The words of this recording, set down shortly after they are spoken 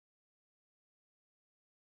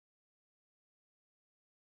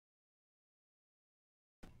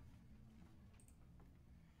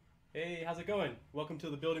Hey, how's it going? Welcome to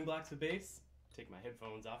the Building Blocks of Bass. Take my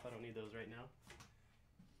headphones off, I don't need those right now.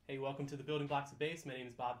 Hey, welcome to the Building Blocks of Bass. My name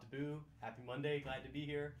is Bob DeBoo. Happy Monday, glad to be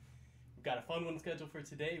here. We've got a fun one scheduled for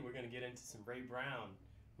today. We're going to get into some Ray Brown,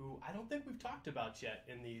 who I don't think we've talked about yet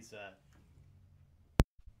in these...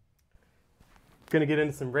 Going to get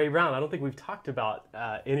into some Ray Brown. I don't think we've talked about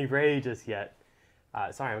any Ray just yet.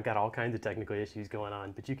 Sorry, I've got all kinds of technical issues going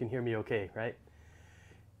on, but you can hear me okay, right?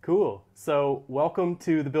 Cool. So welcome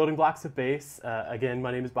to the Building Blocks of Bass. Again,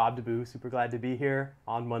 my name is Bob DeBoo. Super glad to be here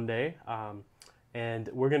on Monday. And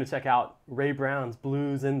we're going to check out Ray Brown's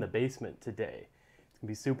Blues in the Basement today. It's going to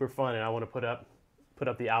be super fun, and I want to put up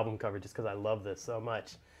the album cover just because I love this so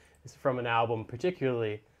much. It's from an album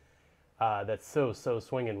particularly that's so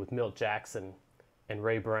swinging with Milt Jackson and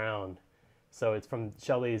Ray Brown. So it's from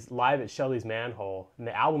Live at Shelley's Manhole, and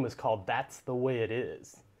the album is called That's the Way It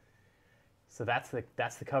Is. So that's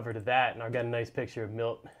the cover to that, and I've got a nice picture of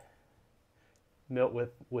Milt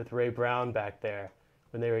with Ray Brown back there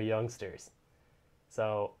when they were youngsters.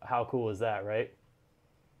 So how cool is that, right?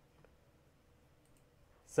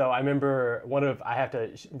 So I remember I have to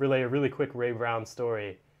relay a really quick Ray Brown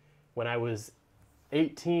story. When I was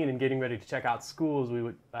 18 and getting ready to check out schools,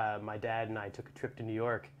 my dad and I took a trip to New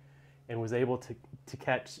York and was able to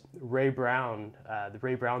catch Ray Brown, the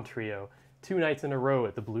Ray Brown Trio, 2 nights in a row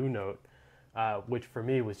at the Blue Note. Which for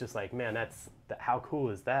me was just like, man, how cool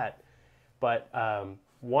is that? But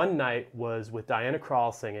one night was with Diana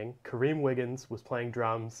Krall singing, Kareem Wiggins was playing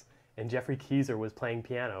drums, and Jeffrey Keezer was playing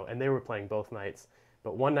piano, and they were playing both nights.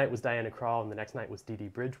 But one night was Diana Krall, and the next night was Dee Dee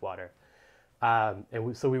Bridgewater.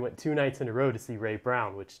 So we went 2 nights in a row to see Ray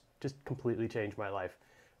Brown, which just completely changed my life.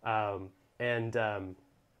 The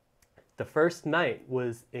first night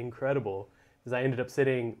was incredible, because I ended up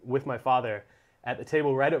sitting with my father at the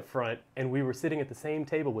table right up front, and we were sitting at the same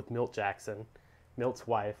table with Milt Jackson, Milt's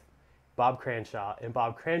wife, Bob Cranshaw, and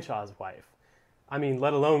Bob Cranshaw's wife. I mean,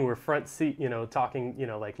 let alone we're front seat, talking,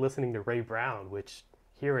 like listening to Ray Brown, which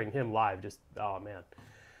hearing him live just, oh man.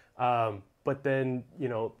 But then,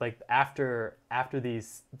 like after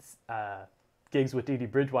these gigs with Dee Dee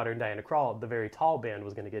Bridgewater and Diana Krall, the Very Tall Band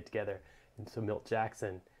was going to get together, and so Milt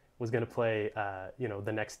Jackson was going to play,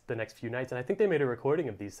 the next few nights, and I think they made a recording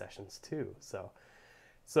of these sessions too. So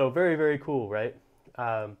very, very cool, right?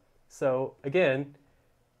 So again,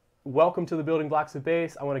 welcome to the Building Blocks of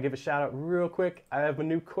Bass. I want to give a shout out real quick. I have a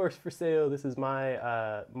new course for sale. This is my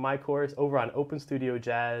course over on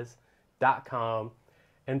openstudiojazz.com,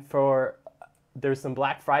 and there's some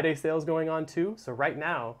Black Friday sales going on too. So right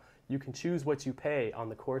now you can choose what you pay on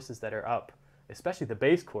the courses that are up, especially the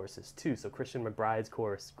bass courses too. So Christian McBride's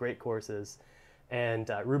course, great courses, and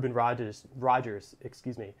Ruben Rogers'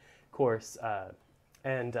 course,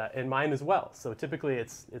 and mine as well. So typically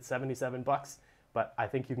it's $77, but I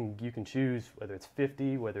think you can choose whether it's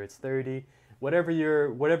 50, whether it's 30, whatever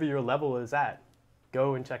your level is at.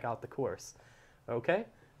 Go and check out the course. Okay.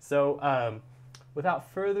 So without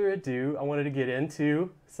further ado, I wanted to get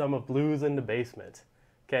into some of Blues in the Basement.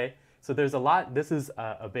 Okay. So there's a lot. This is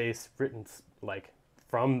a bass written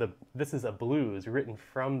this is a blues written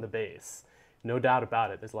from the bass. No doubt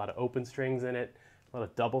about it. There's a lot of open strings in it, a lot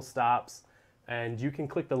of double stops, and you can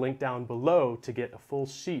click the link down below to get a full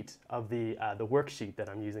sheet of the worksheet that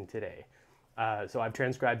I'm using today. So I've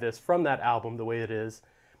transcribed this from that album the way it is,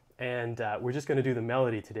 and we're just going to do the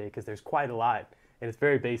melody today because there's quite a lot, and it's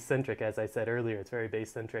very bass-centric, as I said earlier. It's very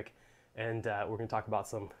bass-centric, and we're going to talk about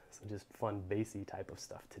some just fun bassy type of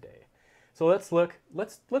stuff today. So let's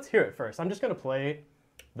hear it first. I'm just going to play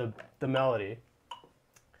the melody,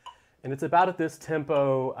 and it's about at this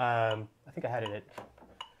tempo. I think I had it at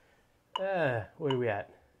where are we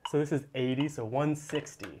at? So this is 80, so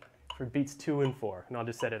 160 for beats 2 and 4, and I'll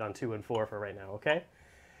just set it on 2 and 4 for right now. Okay,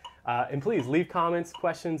 and please leave comments,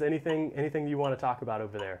 questions, anything you want to talk about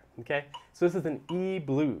over there. Okay, so this is an E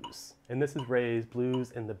blues, and this is Ray's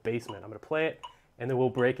Blues in the Basement. I'm going to play it, and then we'll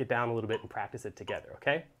break it down a little bit and practice it together.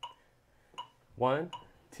 Okay. 1,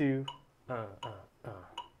 2,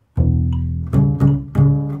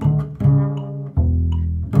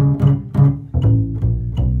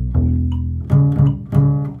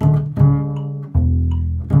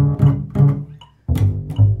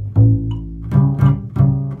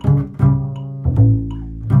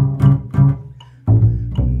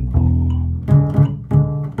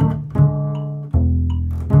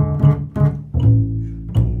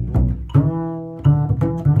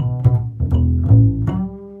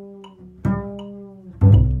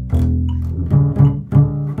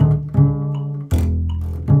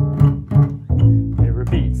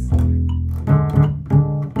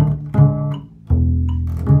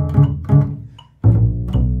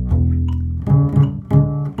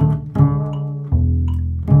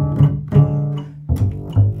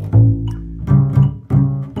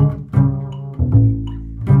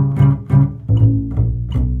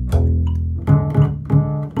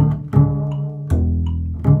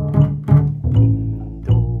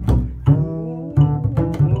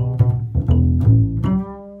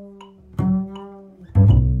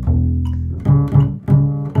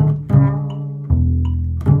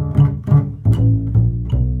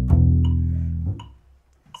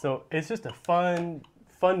 it's just a fun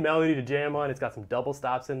melody to jam on. It's got some double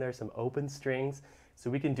stops in there, some open strings, so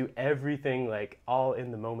we can do everything like all in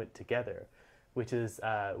the moment together, which is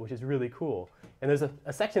really cool. And there's a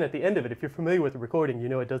section at the end of it. If you're familiar with the recording, you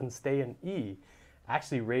know it doesn't stay in E.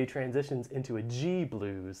 Actually, Ray transitions into a G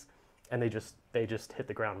blues, and they just hit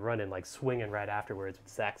the ground running, like swinging right afterwards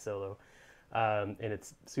with sax solo, and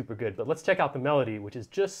it's super good. But let's check out the melody, which is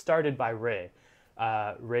just started by Ray.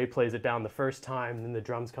 Ray plays it down the first time, and then the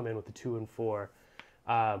drums come in with the 2 and 4.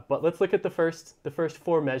 But let's look at the first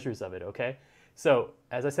 4 measures of it, okay? So,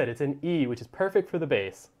 as I said, it's in E, which is perfect for the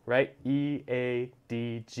bass, right? E, A,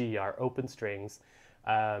 D, G, our open strings,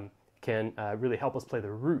 can really help us play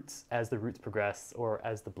the roots as the roots progress or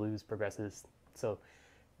as the blues progresses. So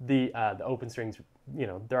the open strings, you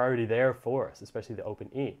know, they're already there for us, especially the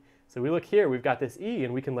open E. So we look here, we've got this E,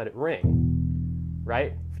 and we can let it ring,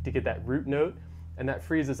 right? To get that root note, and that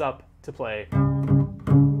frees us up to play.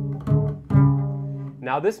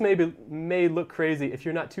 Now this may look crazy if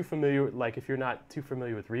you're not too familiar, like if you're not too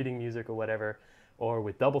familiar with reading music or whatever, or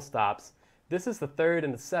with double stops. This is the 3rd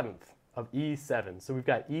and the 7th of E7. So we've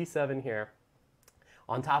got E7 here.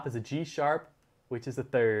 On top is a G sharp, which is the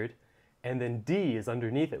 3rd, and then D is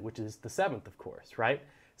underneath it, which is the 7th, of course, right?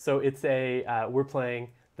 So it's we're playing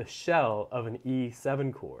the shell of an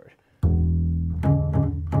E7 chord.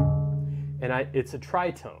 And it's a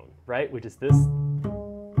tritone, right? Which is this,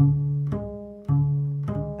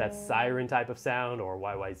 that siren type of sound, or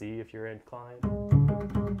YYZ if you're inclined.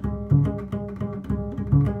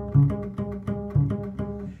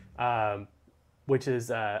 Which is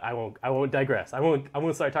I won't digress. I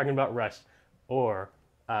won't start talking about Rush or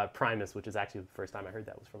Primus, which is actually the first time I heard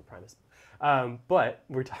that was from Primus. But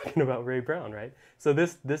we're talking about Ray Brown, right? So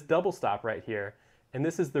this double stop right here, and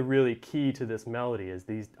this is the really key to this melody, is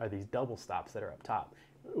these double stops that are up top.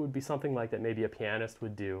 It would be something like that maybe a pianist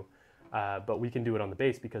would do, but we can do it on the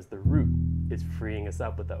bass because the root is freeing us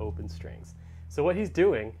up with the open strings. So what he's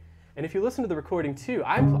doing, and if you listen to the recording too,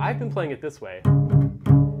 I've been playing it this way,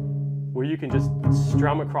 where you can just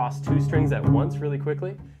strum across 2 strings at once really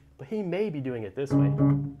quickly, but he may be doing it this way,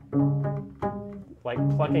 like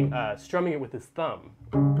strumming it with his thumb,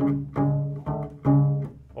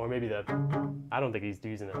 or maybe I don't think he's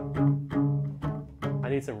using it. I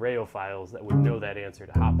need some Rayophiles that would know that answer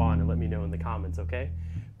to hop on and let me know in the comments, okay?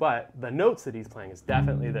 But the notes that he's playing is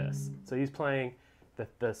definitely this. So he's playing the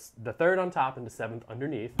 3rd on top and the 7th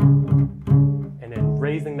underneath, and then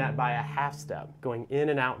raising that by a half step, going in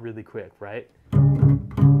and out really quick, right?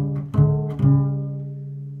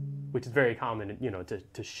 Which is very common, you know,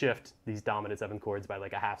 to shift these dominant 7 chords by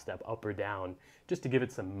like a half step up or down, just to give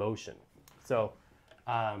it some motion. So,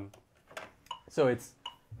 so it's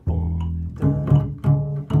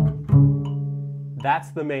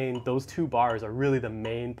that's the main. Those 2 bars are really the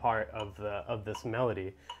main part of this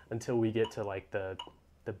melody until we get to like the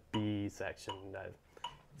B section.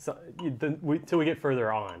 Till we get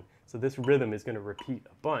further on. So this rhythm is going to repeat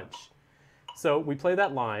a bunch. So we play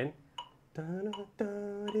that line, and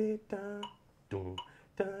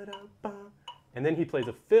then he plays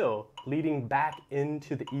a fill leading back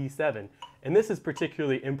into the E7. And this is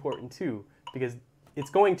particularly important too, because it's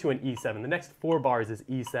going to an E7. The next 4 bars is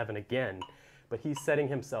E7 again, but he's setting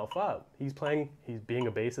himself up. He's being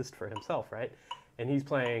a bassist for himself, right? And he's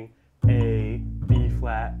playing A, B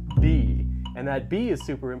flat, B. And that B is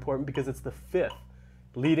super important because it's the 5th,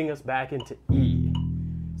 leading us back into E.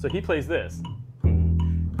 So he plays this.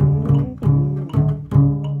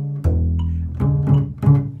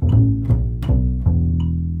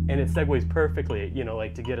 And it segues perfectly, you know,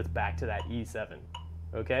 like to get us back to that E7,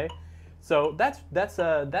 okay? So that's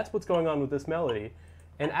what's going on with this melody.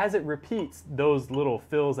 And as it repeats, those little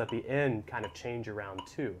fills at the end kind of change around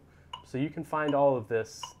too. So you can find all of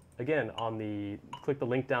this, again, click the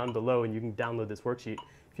link down below and you can download this worksheet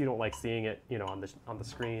if you don't like seeing it, you know, on the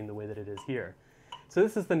screen the way that it is here. So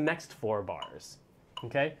this is the next 4 bars,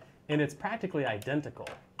 okay? And it's practically identical,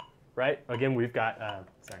 right? Again, we've got,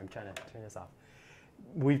 sorry, I'm trying to turn this off.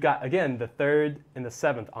 We've got, again, the 3rd and the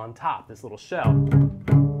 7th on top, this little shell.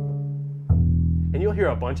 And you'll hear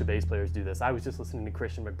a bunch of bass players do this. I was just listening to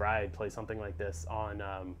Christian McBride play something like this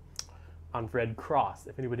on Red Cross,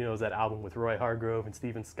 if anybody knows that album with Roy Hargrove and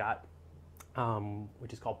Stephen Scott,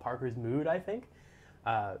 which is called Parker's Mood, I think.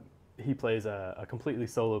 He plays a completely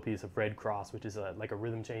solo piece of Red Cross, which is like a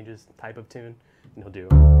rhythm changes type of tune, and he'll do.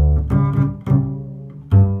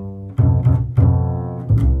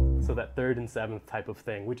 So that 3rd and 7th type of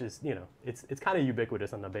thing, which is, you know, it's kind of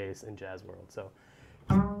ubiquitous on the bass in jazz world. So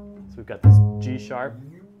we've got this G sharp,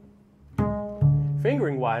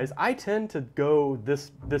 fingering wise, I tend to go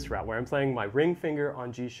this route where I'm playing my ring finger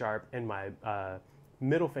on G sharp and my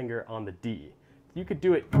middle finger on the D. You could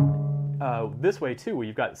do it this way too, where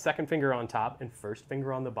you've got second finger on top and first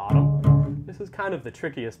finger on the bottom. This is kind of the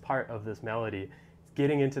trickiest part of this melody,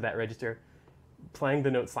 getting into that register, playing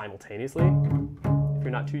the notes simultaneously. If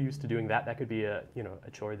you're not too used to doing that, that could be a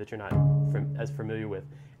chore that you're not as familiar with.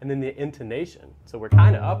 And then the intonation. So we're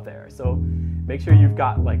kind of up there. So make sure you've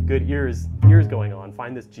got like good ears going on.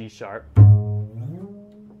 Find this G sharp.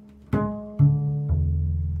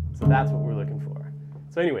 So that's what we're looking for.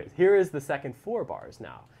 So anyways, here is the second 4 bars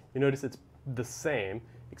now. You notice it's the same,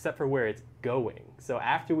 except for where it's going. So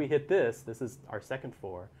after we hit this is our second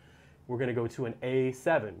 4, we're going to go to an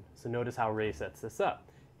A7. So notice how Ray sets this up.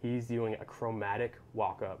 He's doing a chromatic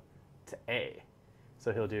walk up to A.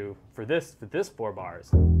 So he'll do, for this 4 bars,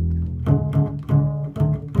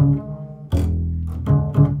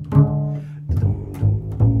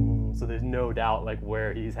 so there's no doubt like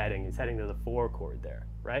where he's heading. He's heading to the 4 chord there,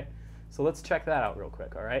 right? So let's check that out real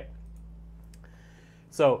quick, all right?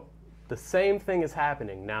 So the same thing is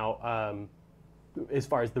happening now as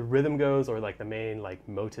far as the rhythm goes, or like the main like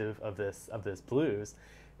motive of this blues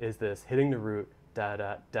is this hitting the root, da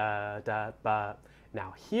da da da ba.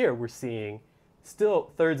 Now here we're seeing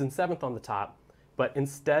still thirds and seventh on the top, but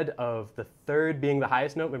instead of the third being the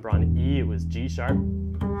highest note, remember on E it was G sharp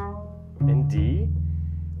and D.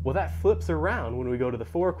 Well, that flips around when we go to the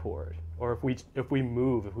 4 chord, or if we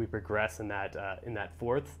progress in that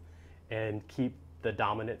fourth and keep the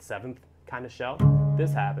dominant 7th kind of shell,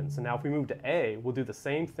 this happens. So now if we move to A, we'll do the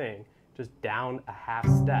same thing, just down a half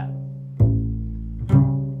step.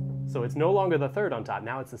 So it's no longer the 3rd on top,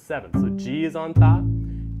 now it's the 7th. So G is on top,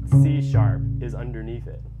 C sharp is underneath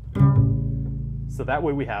it. So that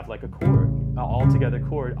way we have like a chord, an all-together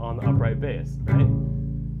chord on the upright bass, right?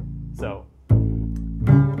 So,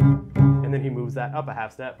 and then he moves that up a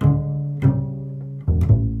half step.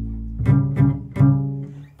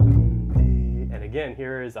 And again,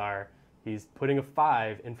 here is he's putting a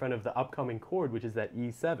 5 in front of the upcoming chord, which is that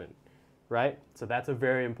E7, right? So that's a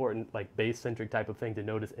very important like bass-centric type of thing to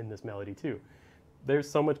notice in this melody too. There's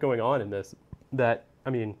so much going on in this that, I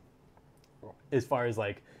mean, as far as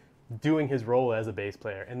like doing his role as a bass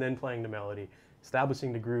player and then playing the melody,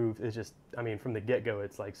 establishing the groove is just, I mean, from the get-go,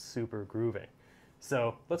 it's like super grooving.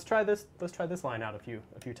 So let's try this line out a few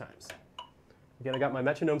times. Again, I got my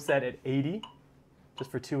metronome set at 80,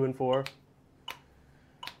 just for 2 and 4.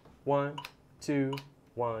 1, 2,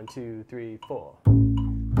 1, 2, 3, 4.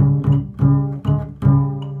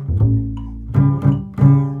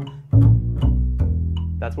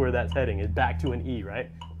 That's where that's heading, is back to an E,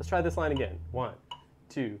 right? Let's try this line again. 1,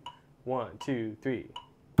 2, 1, 2, 3.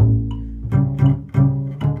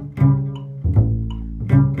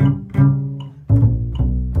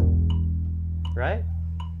 Right?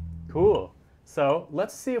 Cool. So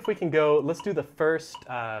let's see if we can let's do the first,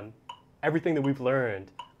 everything that we've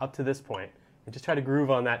learned up to this point, and just try to groove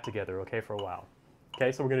on that together, okay, for a while.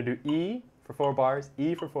 Okay, so we're going to do E for 4 bars,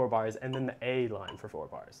 E for 4 bars, and then the A line for 4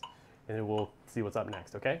 bars. And then we'll see what's up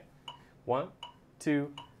next, okay? 1,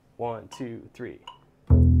 2, 1, 2, 3.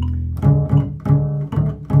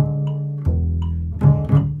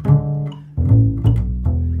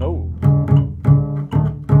 Oh.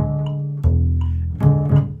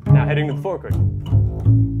 Now heading to the 4 chord.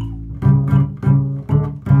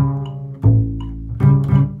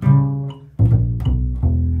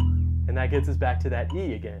 And that gets us back to that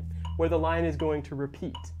E again, where the line is going to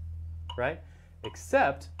repeat, right?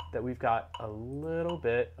 Except that we've got a little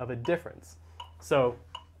bit of a difference. So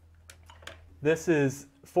this is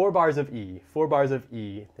 4 bars of E, 4 bars of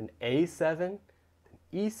E, then A7, then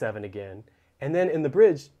E7 again, and then in the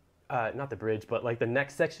bridge, not the bridge, but like the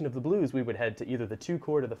next section of the blues, we would head to either the 2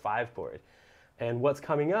 chord or the 5 chord. And what's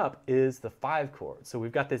coming up is the 5 chord. So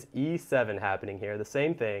we've got this E7 happening here, the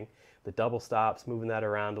same thing, the double stops, moving that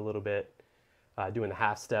around a little bit, doing the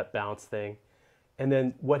half step bounce thing. And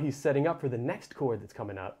then what he's setting up for the next chord that's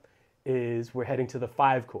coming up is we're heading to the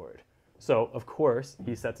 5 chord. So of course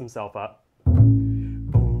he sets himself up,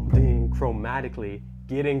 boom, ding, chromatically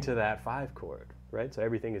getting to that 5 chord, right? So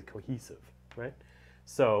everything is cohesive, right?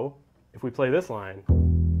 So if we play this line,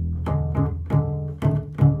 boom,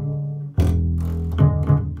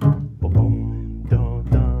 dun,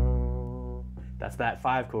 dun, that's that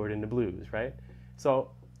 5 chord in the blues, right?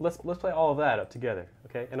 So let's play all of that up together,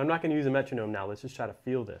 okay? And I'm not going to use a metronome now. Let's just try to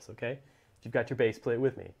feel this, okay? If you've got your bass, play it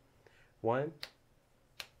with me. 1,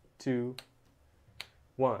 2,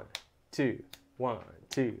 1, 2, 1,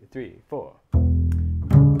 2, 3, 4.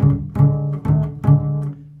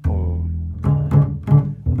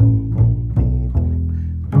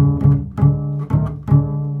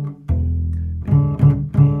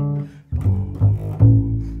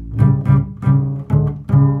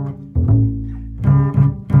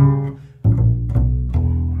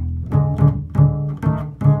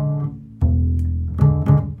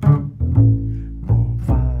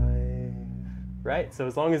 So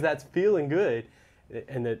as long as that's feeling good,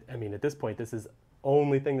 and that, I mean, at this point, this is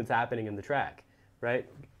only thing that's happening in the track, right?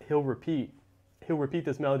 He'll repeat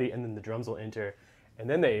this melody, and then the drums will enter, and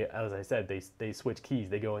then they, as I said, they switch keys.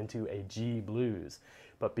 They go into a G blues,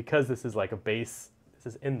 but because this is like a bass,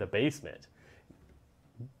 this is in the basement.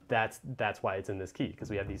 That's why it's in this key, because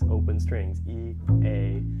we have these open strings, E,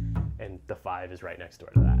 A, and the 5 is right next door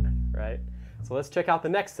to that, right? So let's check out the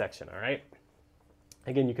next section, all right?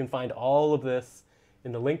 Again, you can find all of this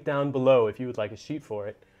in the link down below if you would like a sheet for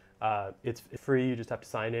it. It's free, you just have to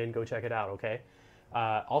sign in, go check it out, okay?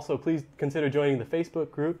 Also, please consider joining the Facebook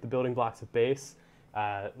group, The Building Blocks of Bass.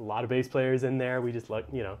 A lot of bass players in there. We just like,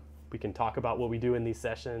 you know, we can talk about what we do in these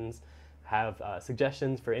sessions, have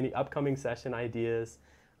suggestions for any upcoming session ideas.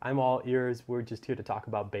 I'm all ears. We're just here to talk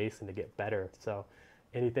about bass and to get better. So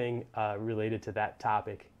anything related to that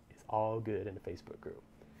topic is all good in the Facebook group.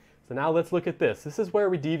 So now let's look at this. This is where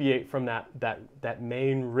we deviate from that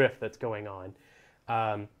main riff that's going on.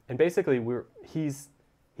 And basically he's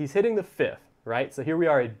hitting the 5th, right? So here we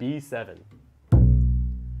are at B7.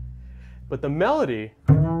 But the melody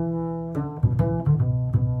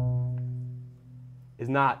is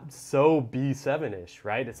not so B7-ish,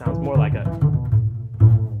 right? It sounds more like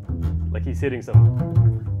he's hitting some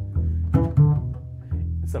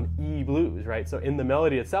E blues, right? So in the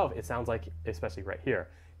melody itself, it sounds like, especially right here,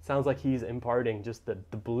 it sounds like he's imparting just the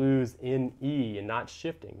blues in E and not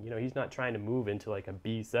shifting. You know, he's not trying to move into like a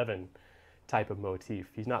B7 type of motif.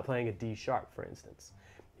 He's not playing a D sharp, for instance.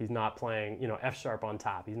 He's not playing, you know, F sharp on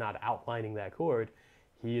top. He's not outlining that chord.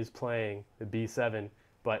 He is playing the B7,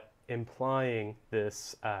 but implying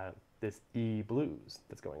this this E blues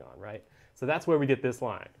that's going on, right? So that's where we get this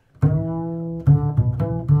line.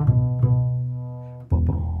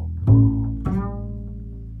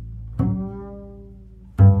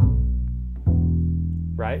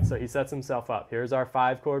 Right? So he sets himself up. Here's our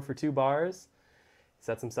 5 chord for 2 bars. He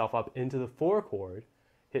sets himself up into the 4 chord,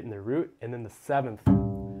 hitting the root, and then the 7th,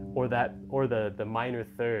 or the minor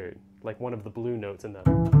 3rd, like one of the blue notes in that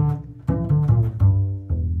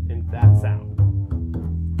sound.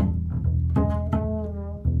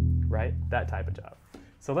 Right? That type of job.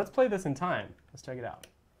 So let's play this in time. Let's check it out.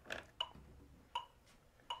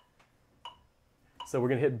 So we're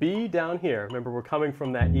going to hit B down here. Remember, we're coming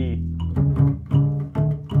from that E.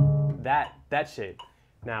 That shape.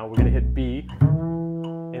 Now we're going to hit B,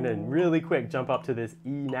 and then really quick jump up to this E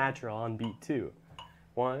natural on beat 2.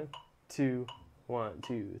 1, 2, 1,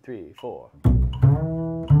 2, 3, 4.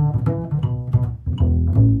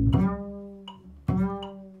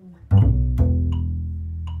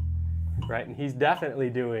 Right, and he's definitely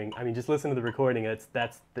doing, I mean, just listen to the recording.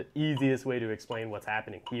 That's the easiest way to explain what's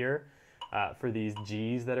happening here for these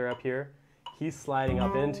G's that are up here. He's sliding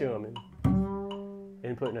up into them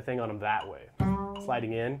and putting a thing on them that way.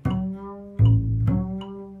 Sliding in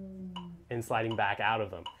and sliding back out of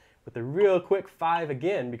them. With a real quick 5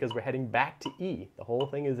 again, because we're heading back to E. The whole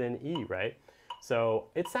thing is in E, right? So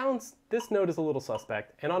it sounds, this note is a little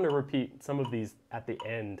suspect. And on the repeat, some of these at the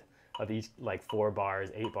end of each, like 4 bars,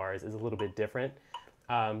 8 bars, is a little bit different.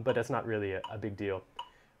 But that's not really a big deal.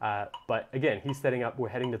 But again, he's setting up, we're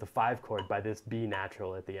heading to the 5 chord by this B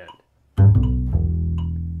natural at the end.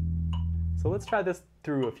 So let's try this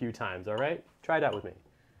through a few times, all right? Try it out with me.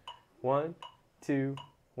 1, 2,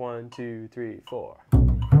 1, 2, 3, 4.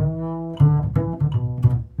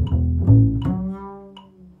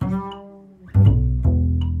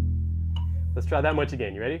 Let's try that much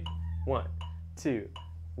again. You ready? 1, 2,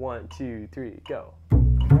 1, 2, 3, go.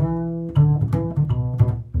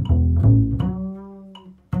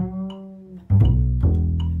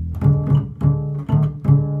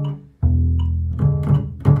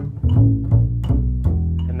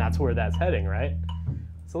 Where that's heading, right?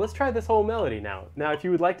 So let's try this whole melody now. Now, if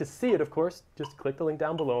you would like to see it, of course, just click the link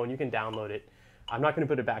down below and you can download it. I'm not going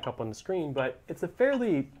to put it back up on the screen, but it's a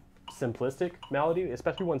fairly simplistic melody,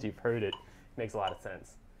 especially once you've heard it. It makes a lot of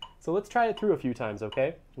sense. So let's try it through a few times,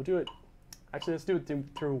 okay? We'll do it, actually let's do it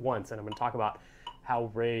through once, and I'm going to talk about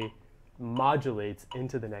how Ray modulates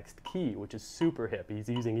into the next key, which is super hip. He's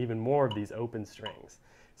using even more of these open strings.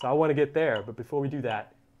 So I want to get there, but before we do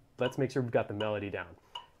that, let's make sure we've got the melody down.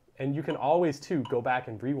 And you can always, too, go back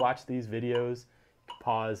and rewatch these videos,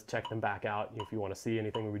 pause, check them back out if you want to see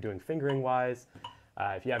anything we're doing fingering-wise.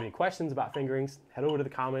 If you have any questions about fingerings, head over to the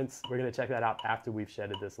comments. We're going to check that out after we've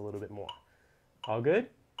shedded this a little bit more. All good?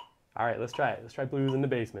 All right, let's try it. Let's try blues in the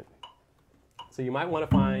basement. So you might want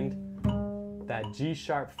to find that G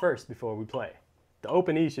sharp first before we play. The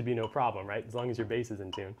open E should be no problem, right? As long as your bass is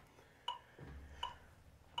in tune.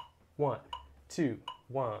 1, 2,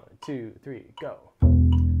 1, 2, 3, go.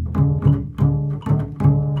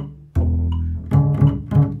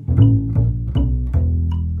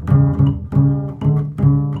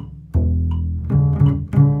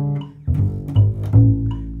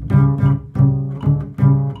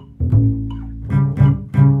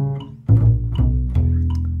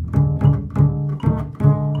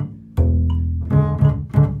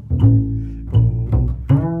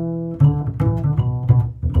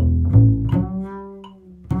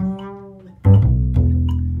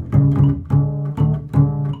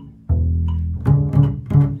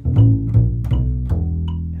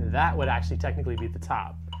 that would actually technically be the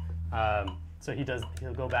top. So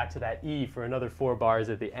he'll go back to that E for another 4 bars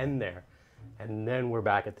at the end there, and then we're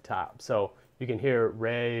back at the top. So you can hear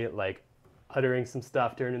Ray like uttering some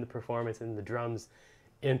stuff during the performance, and the drums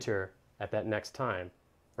enter at that next time,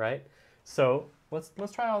 right? So let's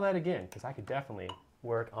try all that again, because I could definitely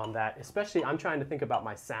work on that. Especially, I'm trying to think about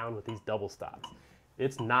my sound with these double stops.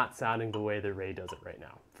 It's not sounding the way that Ray does it right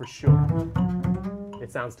now, for sure.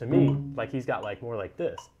 It sounds to me like he's got like more like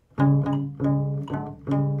this.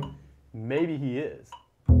 Maybe he is.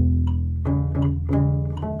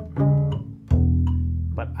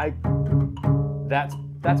 But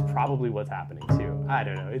that's probably what's happening too. I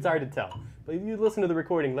don't know. It's hard to tell. But if you listen to the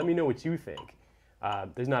recording, let me know what you think.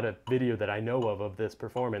 There's not a video that I know of this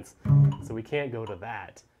performance, so we can't go to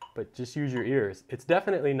that. But just use your ears. It's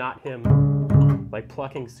definitely not him like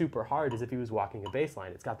plucking super hard as if he was walking a bass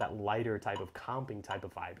line. It's got that lighter type of comping type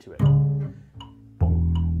of vibe to it.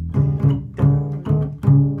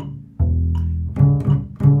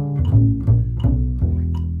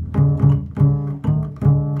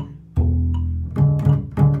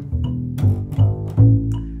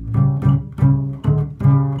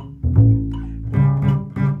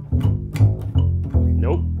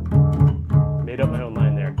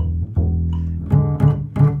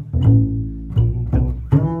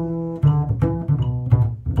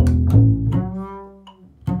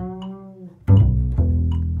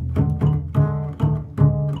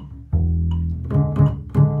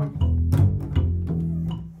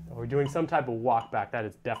 Doing some type of walk back. That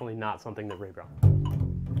is definitely not something that Ray Brown.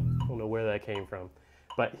 I don't know where that came from,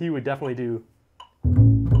 but he would definitely do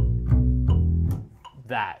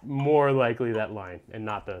that, more likely that line, and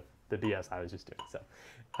not the BS I was just doing. So,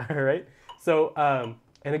 all right. So,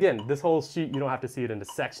 and again, this whole sheet, you don't have to see it in the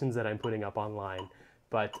sections that I'm putting up online,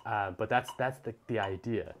 but that's the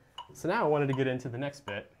idea. So now I wanted to get into the next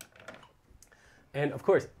bit. And of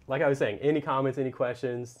course, like I was saying, any comments, any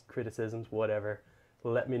questions, criticisms, whatever,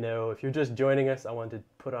 let me know. If you're just joining us, I wanted to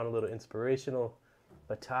put on a little inspirational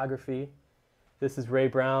photography. This is Ray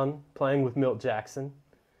Brown playing with Milt Jackson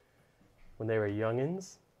when they were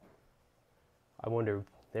youngins. I wonder,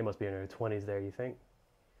 they must be in their 20s there, you think?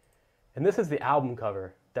 And this is the album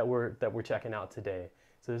cover that we're checking out today.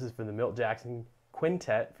 So this is for the Milt Jackson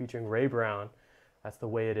Quintet featuring Ray Brown. That's the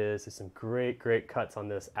way it is. There's some great cuts on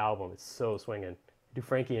this album. It's so swinging. Do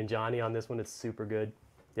Frankie and Johnny on this one. It's super good.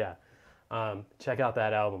 Yeah. Check out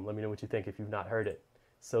that album. Let me know what you think if you've not heard it.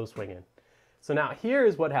 So swinging. So now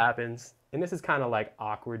here's what happens, and this is kind of like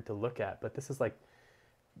awkward to look at, but this is like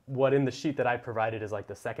what in the sheet that I provided is like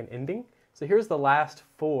the second ending. So here's the last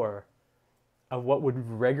 4 of what would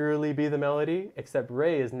regularly be the melody, except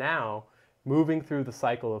Ray is now moving through the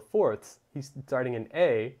cycle of fourths. He's starting in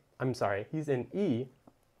A, I'm sorry, he's in E,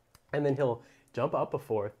 and then he'll jump up a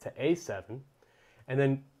fourth to A7, and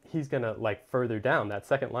then he's gonna like further down, that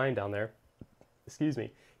second line down there, excuse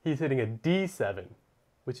me, he's hitting a D7,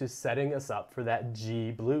 which is setting us up for that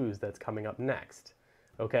G blues that's coming up next,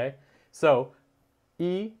 okay? So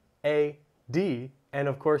E, A, D, and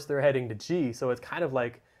of course they're heading to G, so it's kind of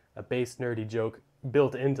like a bass nerdy joke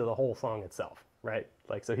built into the whole song itself, right?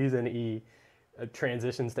 Like, so he's in E,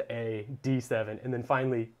 transitions to A, D7, and then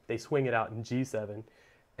finally they swing it out in G7,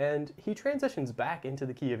 and he transitions back into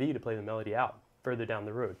the key of E to play the melody out further down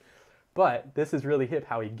the road. But this is really hip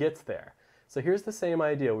how he gets there. So here's the same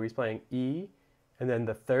idea where he's playing E, and then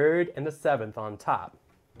the 3rd and the 7th on top.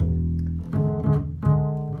 And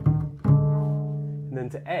then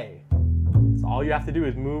to A. So all you have to do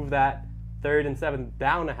is move that 3rd and 7th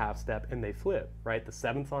down a half step and they flip, right? The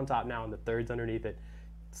 7th's on top now and the 3rd's underneath it.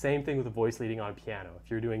 Same thing with the voice leading on piano.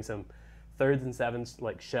 If you're doing some 3rds and 7ths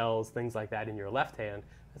like shells, things like that in your left hand,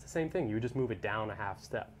 that's the same thing. You would just move it down a half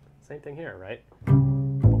step. Same thing here, right?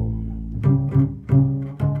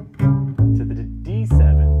 To the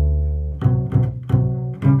D7.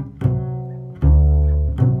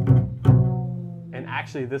 And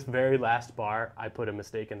actually this very last bar, I put a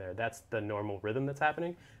mistake in there. That's the normal rhythm that's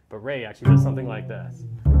happening, but Ray actually does something like this.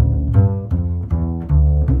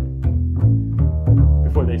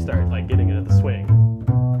 Before they start like getting into the swing.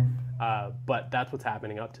 But that's what's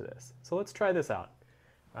happening up to this. So let's try this out.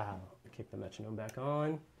 Kick the metronome back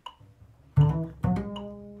on.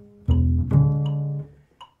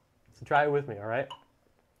 So try it with me, all right?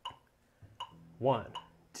 1,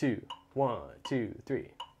 2, 1, 2, 3.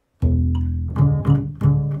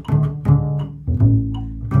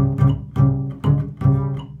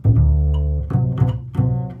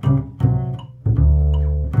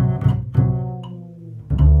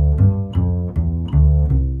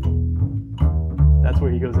 That's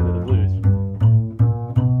where he goes into the blues.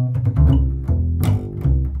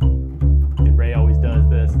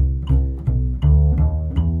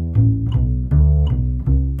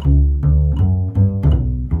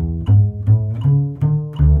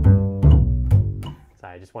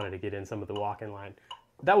 get in some of the walking line.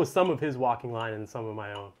 That was some of his walking line and some of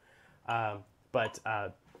my own. But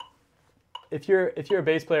if you're a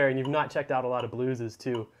bass player and you've not checked out a lot of blueses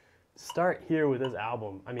too, start here with this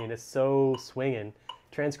album. I mean, it's so swinging.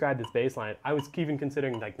 Transcribe this bass line. I was even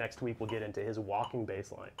considering like next week we'll get into his walking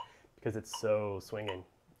bass line because it's so swinging.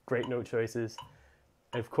 Great note choices.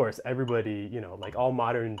 And of course, everybody, you know, like all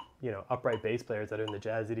modern, you know, upright bass players that are in the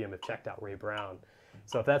jazz idiom have checked out Ray Brown.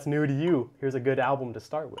 So if that's new to you, here's a good album to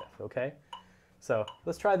start with, okay? So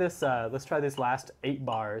let's try this last 8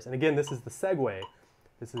 bars. And again, this is the segue.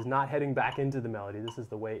 This is not heading back into the melody. This is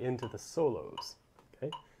the way into the solos,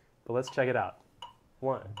 okay? But let's check it out.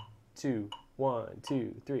 1, 2, 1,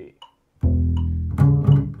 2, 3.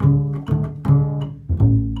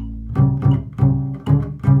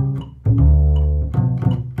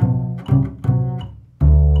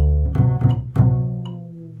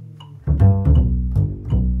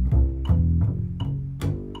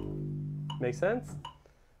 Make sense?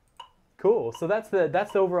 Cool. So that's the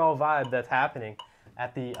overall vibe that's happening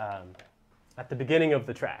at the beginning of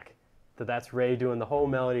the track. So that's Ray doing the whole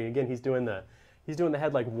melody. Again, he's doing the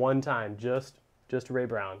head like one time, just Ray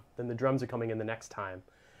Brown. Then the drums are coming in the next time,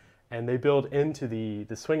 and they build into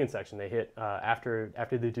the swinging section. They hit after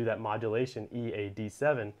they do that modulation E A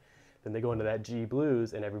D7, then they go into that G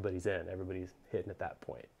blues, and everybody's in. Everybody's hitting at that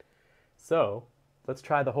point. So let's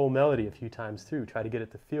try the whole melody a few times through. Try to get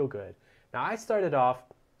it to feel good. Now I started off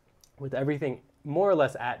with everything more or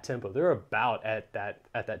less at tempo. They're about at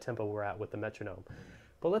that tempo we're at with the metronome.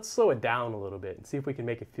 But let's slow it down a little bit and see if we can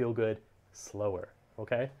make it feel good slower,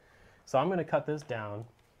 okay? So I'm gonna cut this down.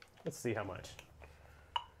 Let's see how much.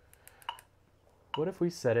 What if we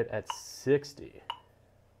set it at 60?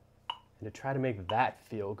 And to try to make that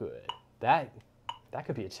feel good. That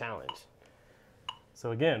could be a challenge.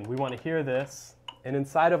 So again, we wanna hear this. And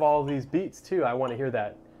inside of all of these beats too, I wanna hear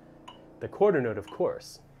the quarter note, of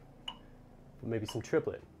course. Maybe some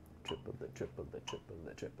triplet. Triplet, triplet,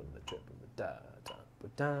 triplet, triplet, triplet, da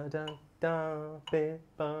da da da ba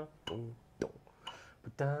ba boom dong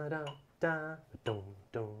da da da dong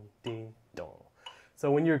dong ding dong.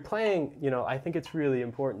 So when you're playing, you know, I think it's really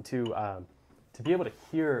important to be able to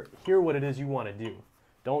hear what it is you want to do.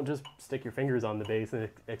 Don't just stick your fingers on the bass and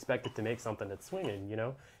expect it to make something that's swinging. You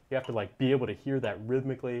know, you have to like be able to hear that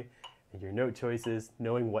rhythmically, and your note choices,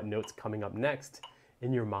 knowing what note's coming up next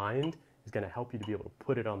in your mind is going to help you to be able to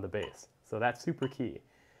put it on the bass. So that's super key.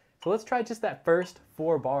 So let's try just that first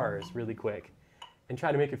 4 bars really quick and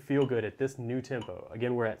try to make it feel good at this new tempo.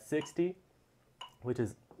 Again, we're at 60, which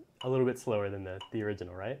is a little bit slower than the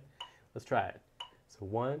original, right? Let's try it. So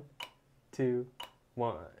 1, 2,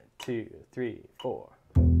 1, 2, 3, 4.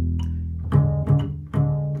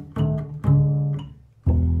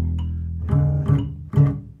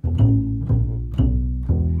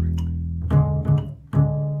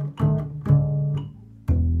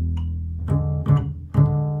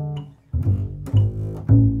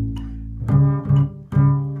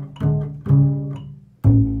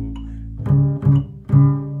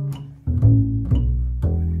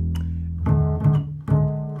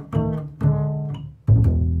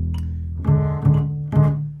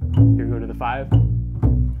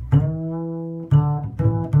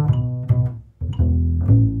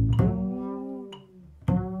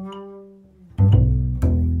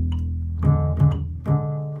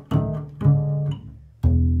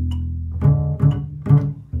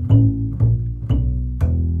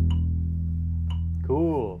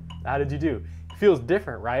 How did you do? It feels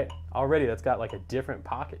different, right? Already that's got like a different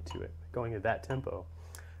pocket to it going at that tempo.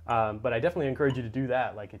 But I definitely encourage you to do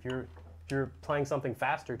that. Like if you're playing something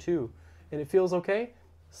faster too and it feels okay,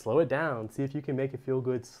 slow it down. See if you can make it feel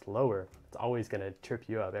good slower. It's always gonna trip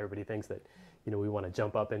you up. Everybody thinks that, you know, we want to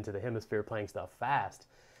jump up into the hemisphere playing stuff fast.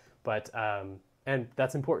 But, and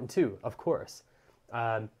that's important too, of course.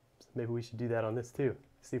 So maybe we should do that on this too.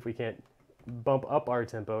 See if we can't bump up our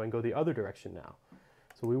tempo and go the other direction now.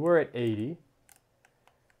 So we were at 80.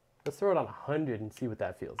 Let's throw it on 100 and see what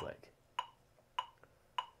that feels like.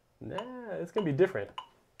 Nah, it's gonna be different.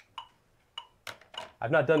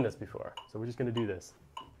 I've not done this before, so we're just gonna do this.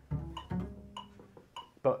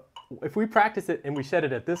 But if we practice it and we shed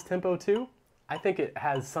it at this tempo too, I think it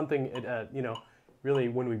has something, you know, really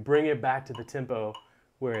when we bring it back to the tempo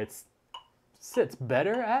where it sits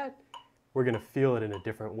better at, we're gonna feel it in a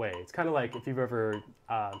different way. It's kind of like if you've ever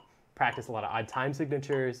practiced a lot of odd time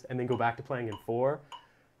signatures and then go back to playing in 4,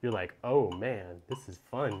 you're like, oh man, this is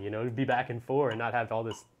fun, you know, to be back in 4 and not have all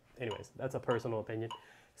this. Anyways, that's a personal opinion.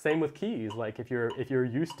 Same with keys. Like if you're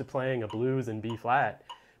used to playing a blues in B flat,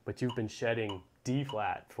 but you've been shedding D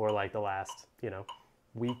flat for like the last, you know,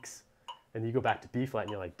 weeks, And you go back to B flat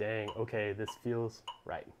and you're like, dang, okay, this feels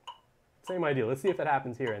right. Same idea. Let's see if it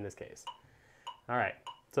happens here in this case. All right,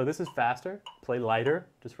 so this is faster. Play lighter,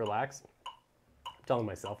 just relax. I'm telling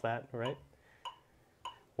myself that, all right?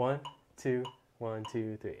 1, 2, 1,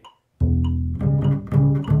 2, 3.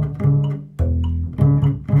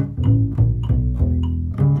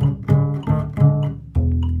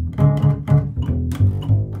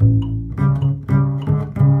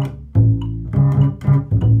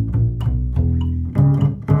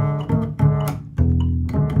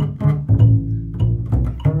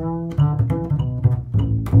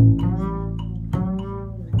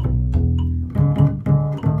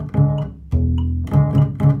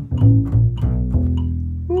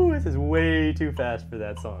 Too fast for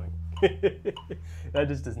that song. That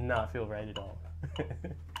just does not feel right at all.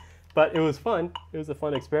 But it was fun. It was a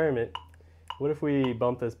fun experiment. What if we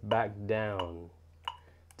bump this back down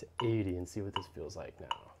to 80 and see what this feels like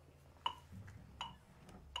now?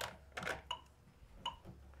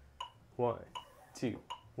 1, 2,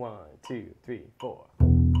 1, 2, 3, 4.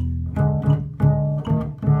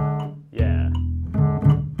 Yeah.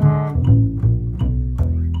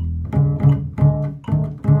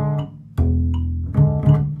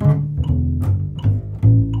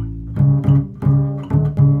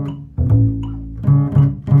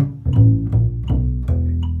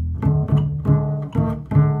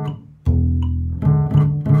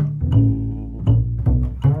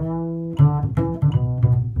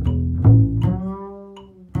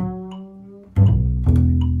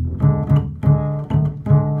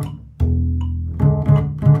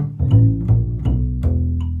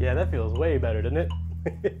 Way better, didn't it?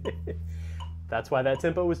 That's why that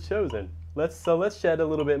tempo was chosen. Let's shed a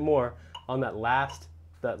little bit more on that last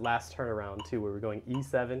turnaround too, where we're going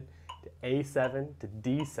E7 to A7 to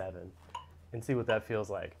D7 and see what that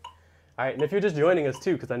feels like. All right, and if you're just joining us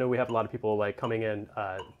too, because I know we have a lot of people like coming in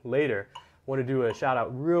later, I want to do a shout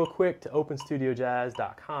out real quick to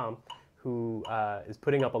openstudiojazz.com, who is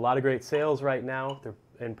putting up a lot of great sales right now. They're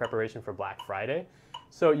in preparation for Black Friday.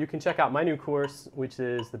 So you can check out my new course, which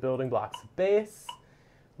is the Building Blocks of Bass.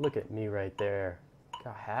 Look at me right there. Look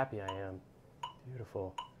how happy I am.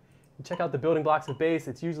 Beautiful. You check out the Building Blocks of Bass.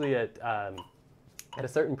 It's usually at a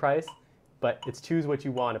certain price, but it's choose what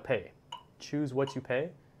you want to pay. Choose what you pay.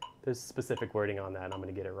 There's specific wording on that, and I'm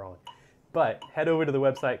going to get it wrong. But head over to the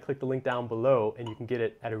website, click the link down below, and you can get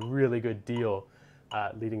it at a really good deal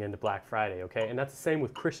leading into Black Friday, okay? And that's the same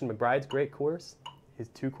with Christian McBride's great course, his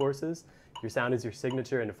 2 courses. Your Sound is Your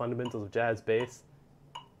Signature and the Fundamentals of Jazz Bass.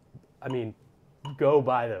 I mean, go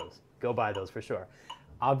buy those. Go buy those for sure.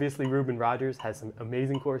 Obviously, Ruben Rogers has some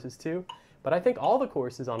amazing courses too, but I think all the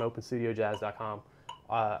courses on openstudiojazz.com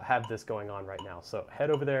have this going on right now. So head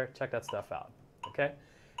over there, check that stuff out, okay?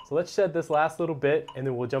 So let's shed this last little bit, and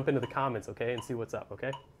then we'll jump into the comments, okay, and see what's up,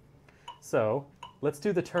 okay? So let's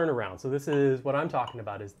do the turnaround. So this is, what I'm talking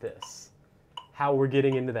about is this, how we're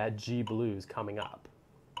getting into that G blues coming up,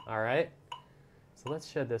 all right? So let's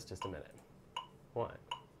shed this just a minute. 1,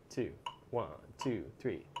 2, 1, 2,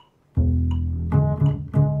 3.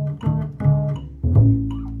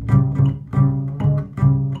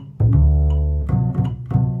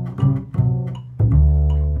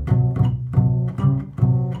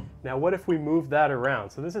 Now what if we move that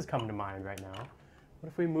around? So this is coming to mind right now. What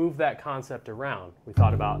if we move that concept around? We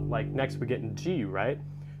thought about, like, next we get in G, right?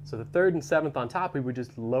 So the 3rd and 7th on top, we would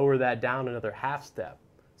just lower that down another half step.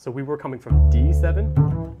 So we were coming from D7,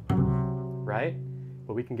 right?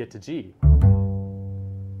 But we can get to G.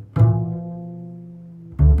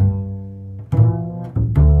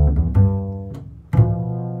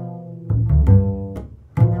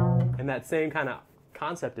 And that same kind of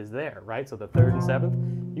concept is there, right? So the 3rd and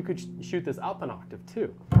 7th, you could shoot this up an octave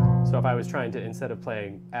too. So if I was trying to, instead of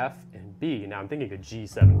playing F and B, now I'm thinking a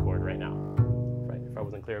G7 chord right now, right? If I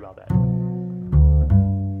wasn't clear about that.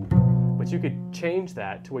 But you could change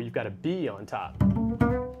that to where you've got a B on top.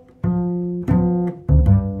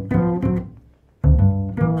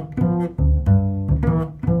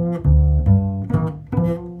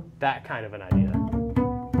 That kind of an idea.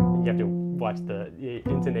 You have to watch the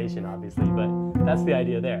intonation, obviously, but that's the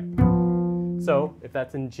idea there. So if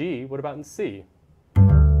that's in G, what about in C?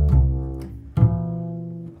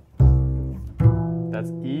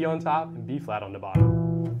 That's E on top and B flat on the bottom.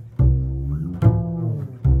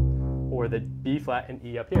 Or the B flat and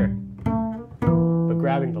E up here. But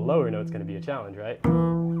grabbing the lower note is going to be a challenge, right?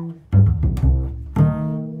 You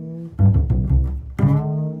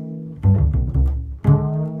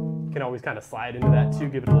can always kind of slide into that too,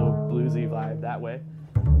 give it a little bluesy vibe that way.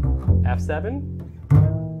 F7.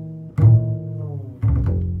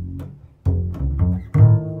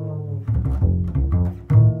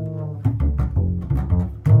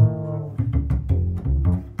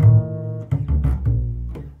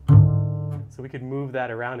 could move that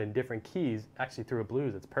around in different keys. Actually, through a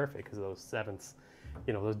blues, it's perfect because those sevenths,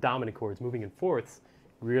 those dominant chords moving in fourths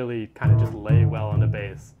really kind of just lay well on the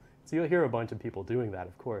bass. So you'll hear a bunch of people doing that,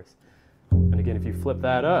 of course. And again, if you flip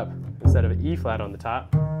that up, instead of an E flat on the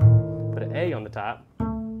top, put an A on the top,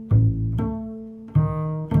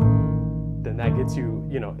 then that gets you,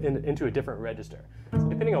 into a different register. So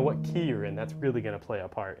depending on what key you're in, that's really going to play a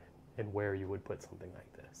part in where you would put something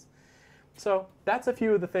like this. So that's a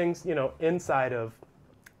few of the things, inside of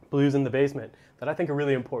Blues in the Basement that I think are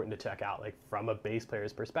really important to check out, like from a bass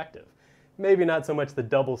player's perspective. Maybe not so much the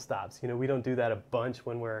double stops. We don't do that a bunch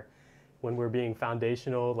when we're being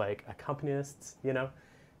foundational, like accompanists,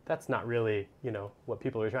 That's not really, what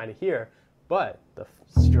people are trying to hear. But the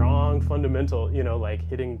strong fundamental, like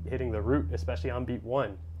hitting the root, especially on beat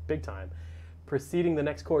 1, big time, preceding the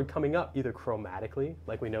next chord coming up, either chromatically,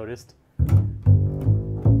 like we noticed,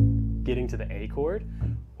 getting to the A chord,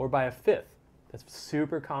 or by a fifth. That's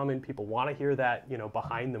super common. People want to hear that,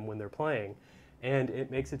 behind them when they're playing, and it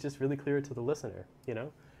makes it just really clear to the listener,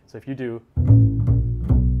 So if you do,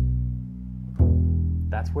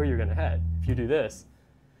 that's where you're going to head. If you do this,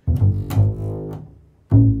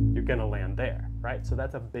 you're going to land there, right? So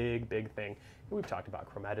that's a big, big thing. And we've talked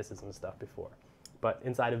about chromaticism and stuff before. But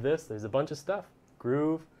inside of this, there's a bunch of stuff.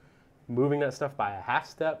 Groove, moving that stuff by a half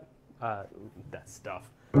step, the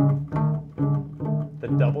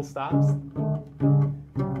double stops.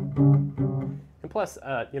 And plus,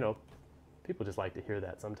 people just like to hear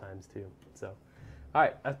that sometimes too. So, all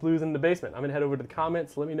right, that's Blues in the Basement. I'm gonna head over to the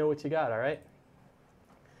comments. Let me know what you got, all right?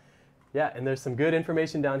 Yeah, and there's some good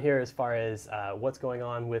information down here as far as what's going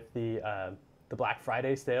on with the Black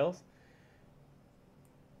Friday sales.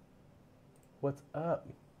 What's up?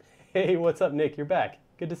 Hey, what's up, Nick? You're back.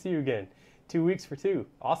 Good to see you again. 2 weeks for 2.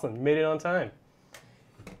 Awesome. You made it on time.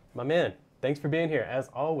 My man, thanks for being here, as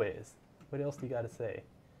always. What else do you got to say?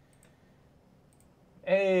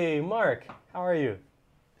 Hey, Mark. How are you?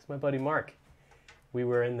 It's my buddy Mark. We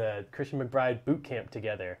were in the Christian McBride boot camp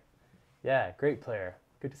together. Yeah, great player.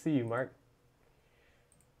 Good to see you, Mark.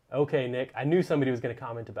 Okay, Nick. I knew somebody was going to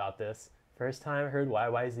comment about this. First time I heard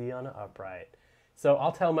YYZ on an upright. So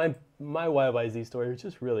I'll tell my YYZ story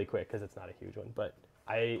just really quick because it's not a huge one. But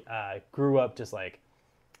I grew up just like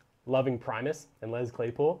loving Primus and Les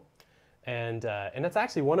Claypool. And that's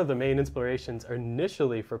actually one of the main inspirations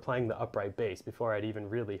initially for playing the upright bass. Before I'd even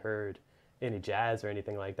really heard any jazz or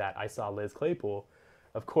anything like that, I saw Les Claypool,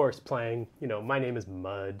 of course, playing, My Name is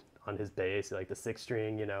Mud on his bass, like the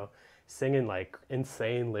 6-string, singing like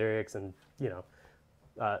insane lyrics, and,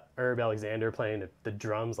 Herb Alexander playing the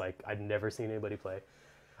drums like I'd never seen anybody play.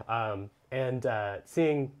 And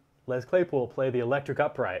seeing Les Claypool play the electric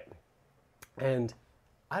upright. And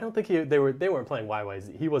I don't think they weren't playing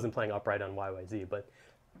YYZ. He wasn't playing upright on YYZ, but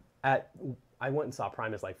I went and saw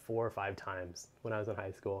Primus like 4 or 5 times when I was in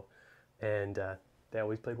high school, and they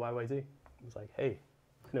always played YYZ. I was like, hey,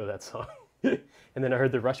 I know that song. And then I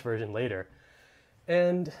heard the Rush version later,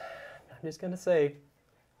 and I'm just gonna say,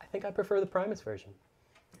 I think I prefer the Primus version.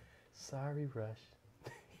 Sorry, Rush.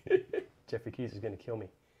 Jeffrey Keys is gonna kill me.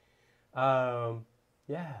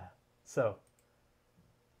 Yeah. So.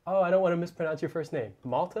 Oh, I don't want to mispronounce your first name.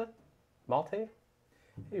 Malta? Malte?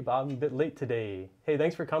 Hey, Bob, I'm a bit late today. Hey,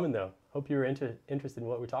 thanks for coming, though. Hope you were interested in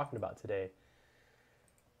what we're talking about today.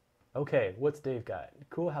 Okay, what's Dave got?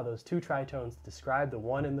 Cool how those 2 tritones describe the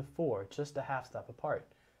 1 and the 4, just a half step apart.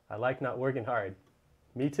 I like not working hard.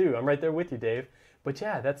 Me too. I'm right there with you, Dave. But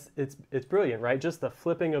yeah, it's brilliant, right? Just the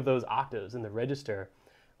flipping of those octaves in the register.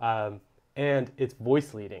 And it's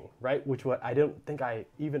voice leading, right? I don't think I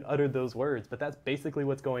even uttered those words, but that's basically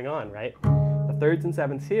what's going on, right? The thirds and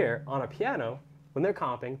sevenths here on a piano, when they're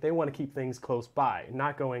comping, they want to keep things close by,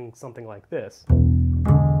 not going something like this. I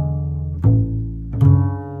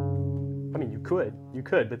mean, you could,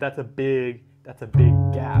 but that's a big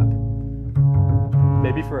gap.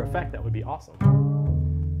 Maybe for effect, that would be awesome.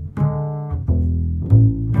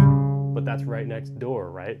 But that's right next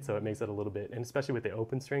door, right? So it makes it a little bit, and especially with the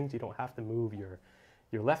open strings, you don't have to move your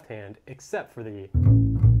left hand except for that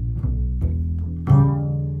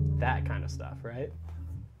kind of stuff, right?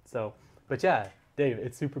 So, but yeah, Dave,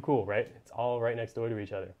 it's super cool, right? It's all right next door to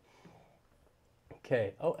each other.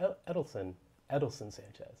 Okay, oh, Edelson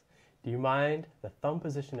Sanchez. Do you mind the thumb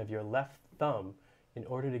position of your left thumb in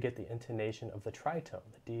order to get the intonation of the tritone,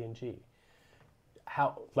 the D and G?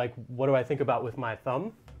 What do I think about with my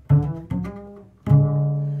thumb?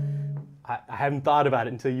 I haven't thought about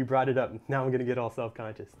it until you brought it up. Now I'm going to get all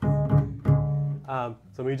self-conscious. So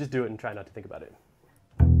let me just do it and try not to think about it.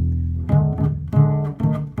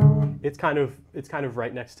 It's kind of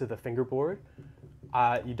right next to the fingerboard.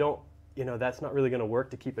 You don't you know, that's not really going to work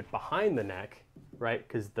to keep it behind the neck, right?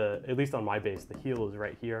 Because at least on my bass, the heel is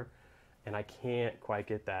right here, and I can't quite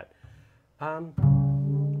get that. Trying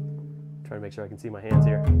to make sure I can see my hands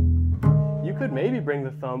here. You could maybe bring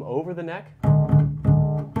the thumb over the neck.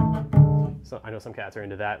 So I know some cats are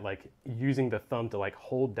into that, like using the thumb to like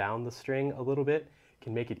hold down the string a little bit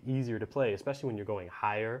can make it easier to play, especially when you're going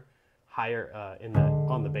higher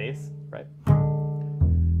on the bass, right?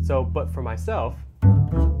 So, but for myself,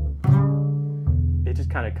 it just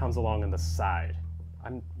kind of comes along on the side.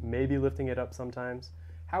 I'm maybe lifting it up sometimes.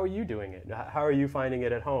 How are you doing it? How are you finding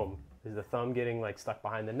it at home? Is the thumb getting like stuck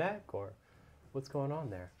behind the neck, or what's going on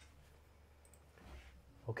there?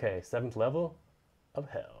 Okay, 7th level of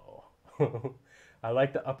hell. I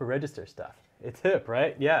like the upper register stuff. It's hip,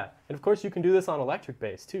 right? Yeah. And of course you can do this on electric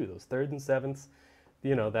bass too. Those 3rd and 7ths,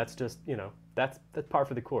 you know, that's just, you know, that's par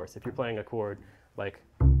for the course. If you're playing a chord like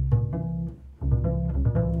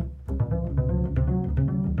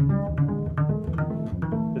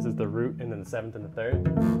this is the root and then the 7th and the 3rd.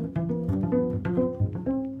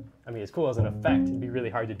 I mean, it's cool as an effect. It'd be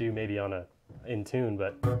really hard to do maybe on in tune,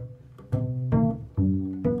 but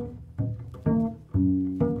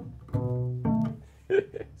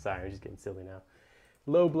sorry, I'm just getting silly now.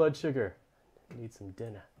 Low blood sugar. Need some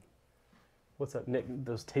dinner. What's up, Nick?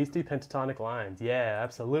 Those tasty pentatonic lines. Yeah,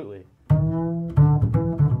 absolutely.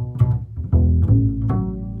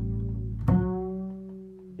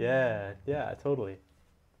 Yeah, totally.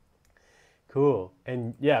 Cool.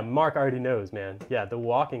 And yeah, Mark already knows, man. Yeah, the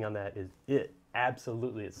walking on that is it.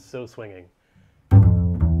 Absolutely, it's so swinging.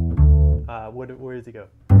 Where does he go?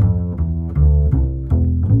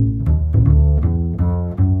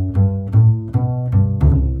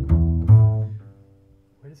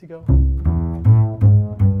 Where does he go?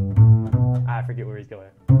 I forget where he's going.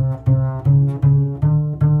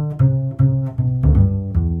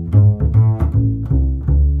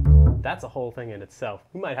 That's a whole thing in itself.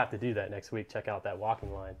 We might have to do that next week. Check out that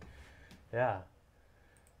walking line. Yeah.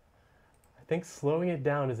 I think slowing it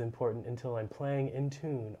down is important until I'm playing in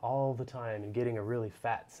tune all the time and getting a really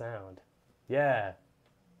fat sound. Yeah.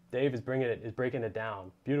 Dave is breaking it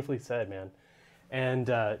down. Beautifully said, man. And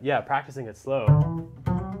yeah, practicing it slow.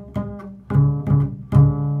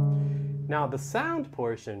 Now the sound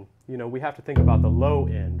portion, you know, we have to think about the low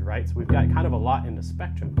end, right? So we've got kind of a lot in the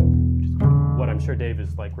spectrum, which is what I'm sure Dave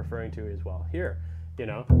is like referring to as well here, you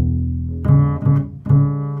know.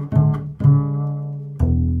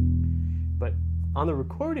 But on the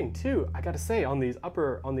recording too, I got to say on these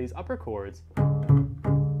upper chords,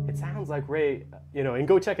 it sounds like Ray, you know, and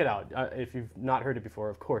go check it out. If you've not heard it before,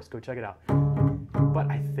 of course, go check it out. But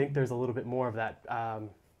I think there's a little bit more of that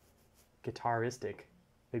guitaristic,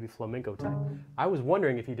 maybe flamenco type. I was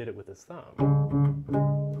wondering if he did it with his thumb,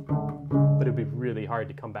 but it'd be really hard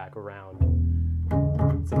to come back around.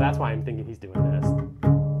 So that's why I'm thinking he's doing this.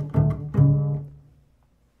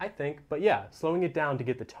 I think, but yeah, slowing it down to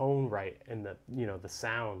get the tone right and the, you know, the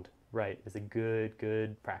sound right is a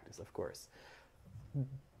good practice, of course.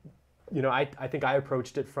 You know, I think I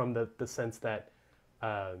approached it from the sense that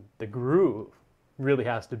the groove really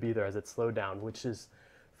has to be there as it's slowed down, which is,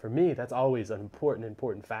 for me, that's always an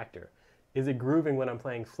important factor. Is it grooving when I'm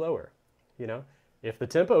playing slower? You know, if the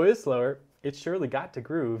tempo is slower, it's surely got to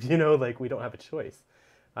groove, you know, like we don't have a choice.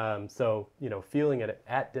 So, you know, feeling it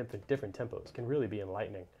at different tempos can really be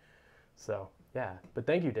enlightening. So, yeah, but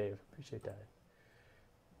thank you, Dave. Appreciate that.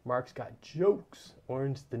 Mark's got jokes.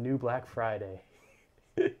 Orange, the new Black Friday.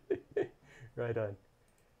 Right on.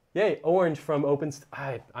 Yay, orange from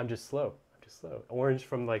I'm just slow. Orange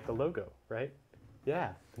from like the logo, right?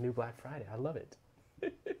 Yeah, the new Black Friday. I love it.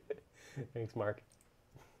 Thanks, Mark.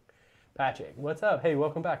 Patrick, what's up? Hey,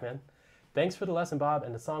 welcome back, man. Thanks for the lesson, Bob,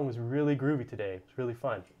 and the song was really groovy today. It was really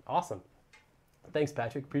fun. Awesome. Thanks,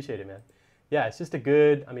 Patrick. Appreciate it, man. Yeah, it's just a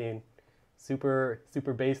good, I mean, super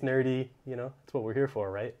bass nerdy, you know, that's what we're here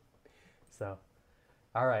for, right? So,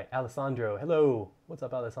 all right, Alessandro. Hello. What's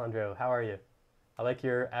up, Alessandro? How are you? I like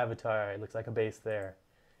your avatar. It looks like a bass there.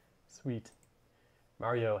 Sweet.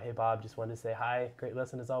 Mario, hey, Bob, just wanted to say hi. Great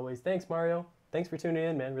lesson as always. Thanks, Mario. Thanks for tuning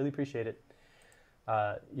in, man. Really appreciate it.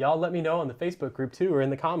 Y'all let me know on the Facebook group too, or in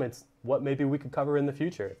the comments, what maybe we could cover in the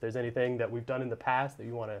future. If there's anything that we've done in the past that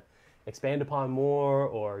you want to expand upon more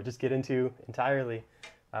or just get into entirely,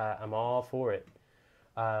 I'm all for it.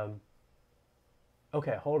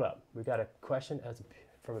 Okay, hold up. We've got a question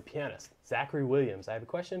from a pianist, Zachary Williams. I have a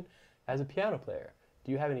question as a piano player.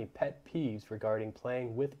 Do you have any pet peeves regarding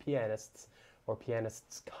playing with pianists or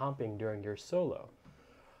pianists comping during your solo?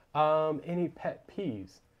 Any pet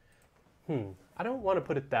peeves? I don't want to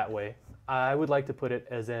put it that way. I would like to put it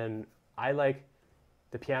as in, I like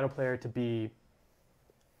the piano player to be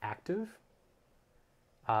active,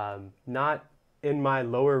 not in my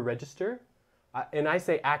lower register. And I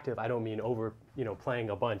say active, I don't mean over, playing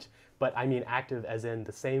a bunch, but I mean active as in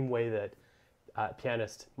the same way that a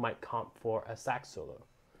pianist might comp for a sax solo.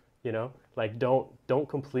 Like don't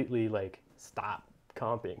completely like stop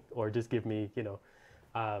comping or just give me,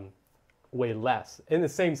 way less. In the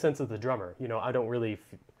same sense of the drummer, I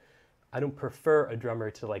don't prefer a drummer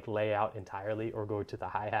to like lay out entirely or go to the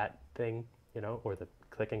hi-hat thing, or the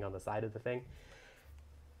clicking on the side of the thing.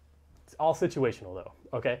 It's all situational though,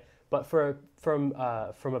 okay? But from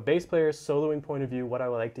a bass player's soloing point of view, what I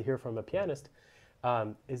would like to hear from a pianist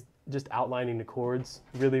is just outlining the chords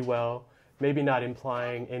really well, maybe not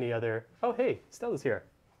implying any other, oh hey, Stella's here.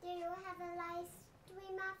 Do you have a live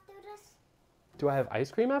stream after this? Do I have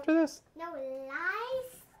ice cream after this? No,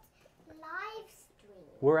 live stream.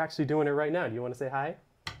 We're actually doing it right now. Do you want to say hi?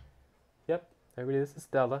 Yep, everybody, this is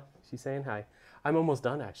Stella. She's saying hi. I'm almost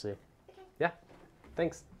done actually. Okay. Yeah,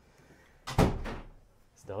 thanks.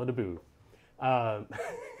 Stella DeBoo. What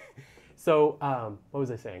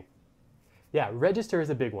was I saying? Yeah, register is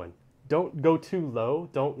a big one. Don't go too low.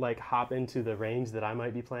 Don't like hop into the range that I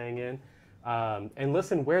might be playing in. And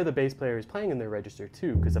listen where the bass player is playing in their register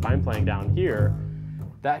too, because if I'm playing down here,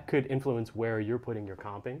 that could influence where you're putting your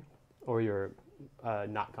comping or your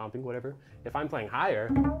not comping, whatever. If I'm playing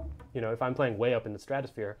higher, if I'm playing way up in the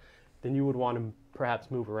stratosphere, then you would want to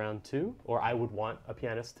perhaps move around too, or I would want a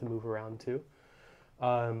pianist to move around too.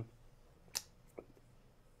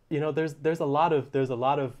 There's a lot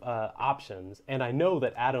of options, and I know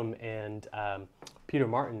that Adam and Peter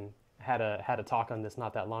Martin had a talk on this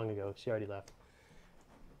not that long ago. She already left.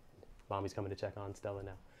 Mommy's coming to check on Stella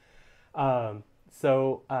now.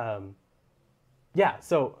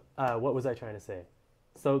 What was I trying to say?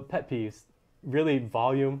 So pet peeves, really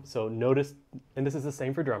volume. So notice, and this is the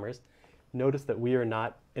same for drummers. Notice that we are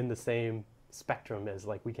not in the same spectrum as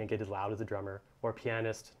like we can't get as loud as a drummer or a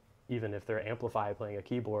pianist, even if they're amplified playing a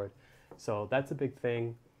keyboard. So that's a big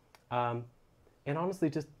thing. And honestly,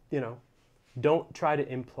 just, don't try to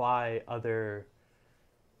imply other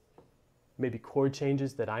maybe chord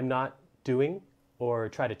changes that I'm not doing, or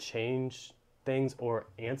try to change things or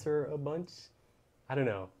answer a bunch. I don't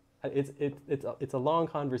know. It's a long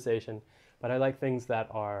conversation, but I like things that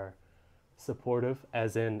are supportive,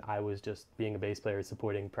 as in I was just being a bass player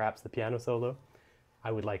supporting perhaps the piano solo.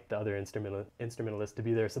 I would like the other instrumentalists to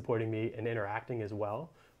be there supporting me and interacting as well,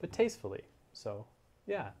 but tastefully. So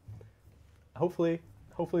yeah, hopefully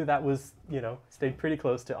that was, stayed pretty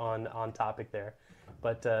close to on topic there.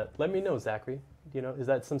 But let me know, Zachary, is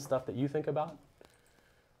that some stuff that you think about?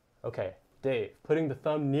 Okay, Dave, putting the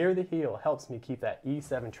thumb near the heel helps me keep that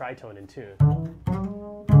E7 tritone in tune.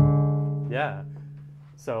 Yeah,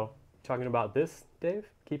 so talking about this, Dave,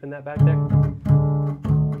 keeping that back there.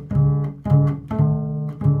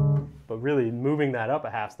 But really moving that up a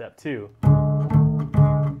half step too.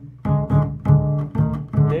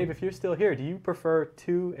 Dave, if you're still here, do you prefer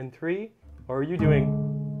 2 and 3, or are you doing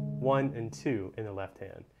 1 and 2 in the left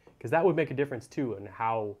hand? Because that would make a difference too in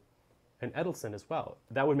how, and Edelson as well,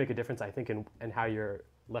 that would make a difference, I think, in how your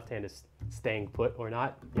left hand is staying put or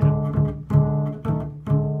not,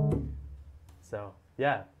 So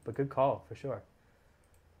yeah, but good call for sure.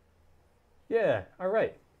 Yeah, all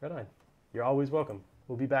right, right on. You're always welcome.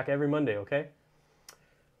 We'll be back every Monday, okay?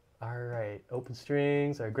 All right, open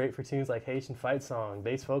strings are great for tunes like Haitian Fight Song,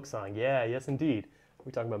 Bass Folk Song. Yeah, yes indeed.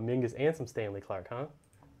 We're talking about Mingus and some Stanley Clarke, huh?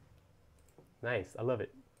 Nice, I love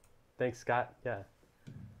it. Thanks, Scott. Yeah.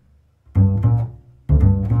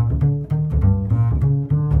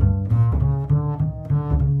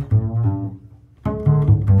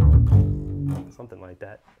 Something like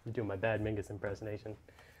that. I'm doing my bad Mingus impersonation.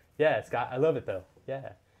 Yeah, Scott, I love it though.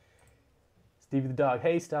 Yeah. Stevie the dog,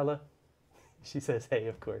 hey Stella. She says hey,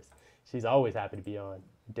 of course. She's always happy to be on.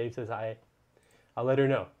 Dave says hi. I'll let her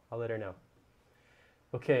know.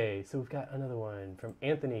 Okay, so we've got another one from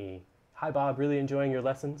Anthony. Hi Bob, really enjoying your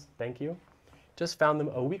lessons. Thank you. Just found them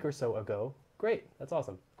a week or so ago. Great, that's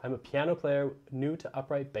awesome. I'm a piano player new to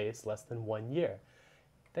upright bass, less than 1 year.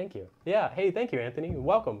 Thank you. Yeah, hey, thank you, Anthony.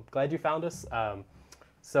 Welcome. Glad you found us.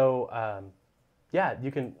 Yeah,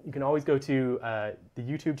 you can always go to the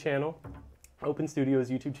YouTube channel, Open Studio's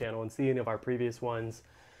YouTube channel, and see any of our previous ones.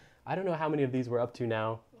 I don't know how many of these we're up to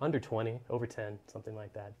now. Under 20, over 10, something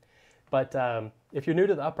like that. But if you're new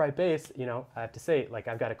to the upright bass, I have to say, like,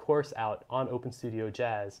 I've got a course out on Open Studio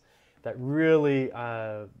Jazz that really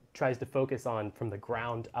tries to focus on, from the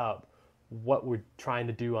ground up, what we're trying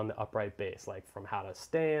to do on the upright bass, like from how to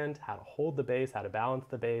stand, how to hold the bass, how to balance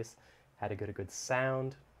the bass, how to get a good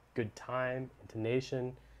sound. good time,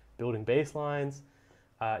 intonation, building bass lines,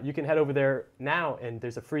 you can head over there now, and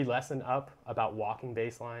there's a free lesson up about walking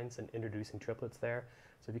bass lines and introducing triplets there.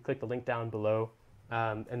 So if you click the link down below,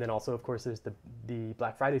 and then also, of course, there's the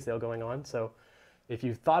Black Friday sale going on. So if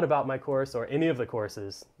you've thought about my course or any of the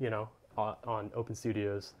courses, on Open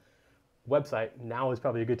Studio's website, now is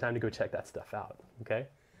probably a good time to go check that stuff out, okay?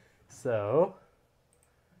 So,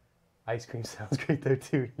 ice cream sounds great there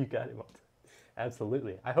too. You got it, Malta.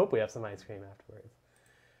 Absolutely. I hope we have some ice cream afterwards.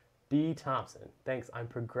 B. Thompson, thanks. I'm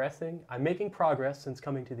making progress since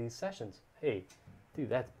coming to these sessions. Hey,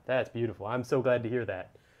 dude, that's beautiful. I'm so glad to hear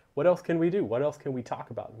that. What else can we do? What else can we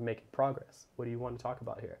talk about in making progress? What do you want to talk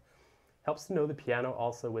about here? Helps to know the piano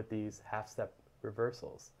also with these half-step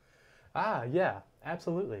reversals. Ah, yeah,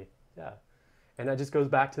 absolutely, yeah. And that just goes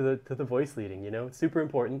back to the voice leading, It's super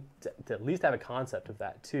important to at least have a concept of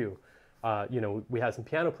that too. We have some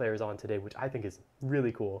piano players on today, which I think is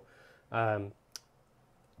really cool.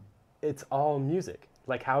 It's all music.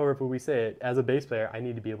 Like however we say it, as a bass player, I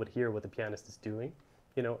need to be able to hear what the pianist is doing,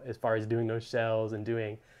 as far as doing those shells and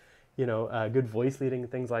doing, good voice leading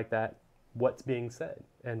and things like that, what's being said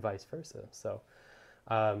and vice versa. So,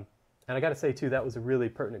 and I got to say too, that was a really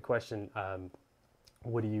pertinent question.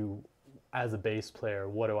 As a bass player,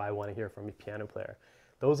 what do I want to hear from a piano player?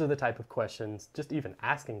 Those are the type of questions, just even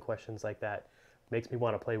asking questions like that makes me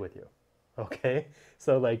want to play with you. Okay?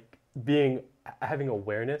 So like having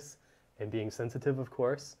awareness and being sensitive, of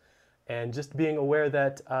course, and just being aware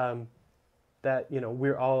that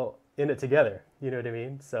we're all in it together. You know what I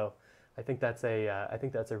mean? So I think that's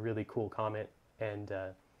a really cool comment, and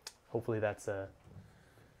hopefully that's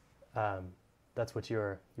what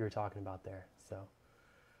you're talking about there. So,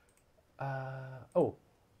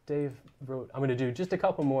 Dave wrote, I'm going to do just a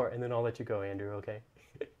couple more, and then I'll let you go, Andrew. Okay?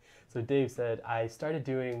 So Dave said, I started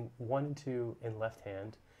doing 1 and 2 in left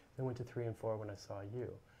hand, then went to 3 and 4 when I saw you.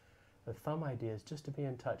 The thumb idea is just to be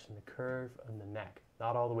in touch in the curve of the neck,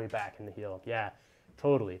 not all the way back in the heel. Yeah,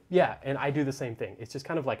 totally. Yeah, and I do the same thing. It's just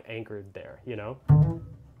kind of like anchored there,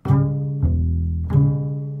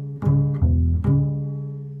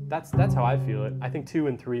 That's how I feel it. I think 2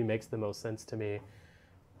 and 3 makes the most sense to me.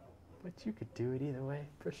 But you could do it either way,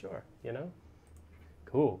 for sure,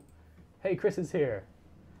 Cool. Hey, Chris is here.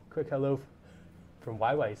 Quick hello from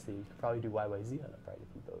YYC. You could probably do YYZ on a Friday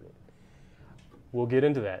if you voted. We'll get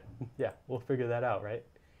into that. Yeah, we'll figure that out, right?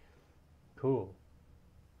 Cool.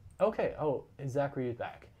 Okay, and Zachary is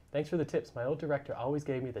back. Thanks for the tips. My old director always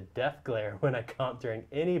gave me the death glare when I comped during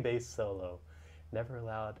any bass solo. Never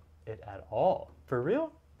allowed it at all. For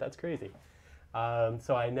real? That's crazy.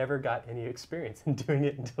 So I never got any experience in doing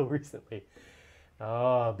it until recently.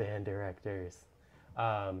 Oh, band directors.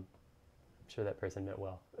 I'm sure that person meant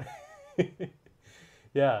well.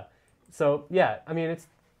 Yeah. So, yeah, I mean,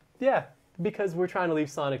 because we're trying to leave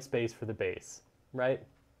sonic space for the bass, right?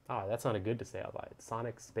 Oh, that sounded good to say out loud.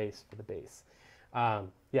 Sonic space for the bass.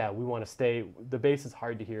 Yeah, we want to stay, the bass is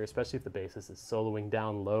hard to hear, especially if the bassist is soloing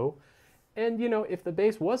down low. And, if the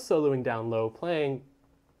bass was soloing down low, playing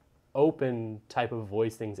open type of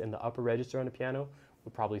voice things in the upper register on a piano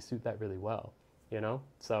would probably suit that really well,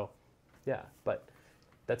 So, yeah, but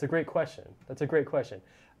that's a great question. That's a great question.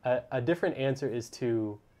 A different answer is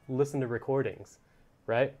to listen to recordings,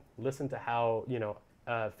 right? Listen to how,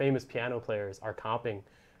 famous piano players are comping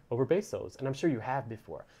over bass solos. And I'm sure you have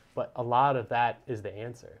before, but a lot of that is the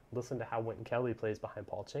answer. Listen to how Wynton Kelly plays behind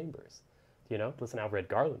Paul Chambers. Listen to how Red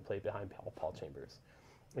Garland played behind Paul Chambers.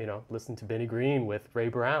 Listen to Benny Green with Ray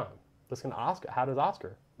Brown. Listen to Oscar. How does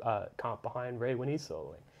Oscar comp behind Ray when he's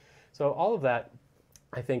soloing? So all of that,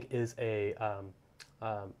 I think, is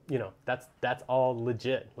that's all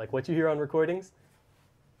legit. Like what you hear on recordings,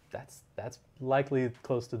 that's likely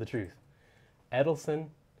close to the truth. Edelson,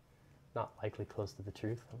 not likely close to the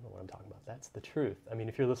truth. I don't know what I'm talking about. That's the truth. I mean,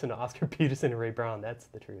 if you're listening to Oscar Peterson and Ray Brown, that's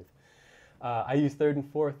the truth. I use 3rd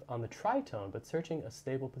and 4th on the tritone, but searching a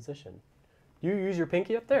stable position. You use your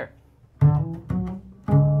pinky up there.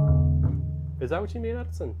 Is that what you mean,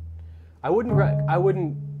 Edison? I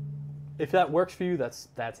wouldn't, if that works for you, that's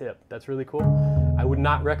it. That's really cool. I would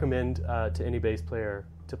not recommend to any bass player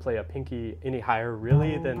to play a pinky any higher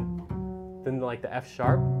really than like the F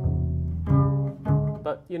sharp.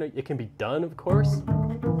 But, it can be done, of course.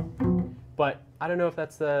 But I don't know if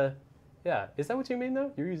that's yeah. Is that what you mean,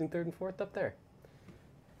 though? You're using 3rd and 4th up there.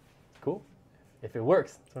 Cool. If it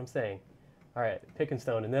works, that's what I'm saying. All right, pick and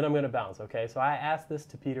stone, and then I'm going to bounce, okay? So I asked this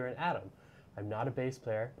to Peter and Adam. I'm not a bass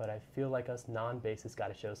player, but I feel like us non-bassists got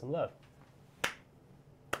to show some love.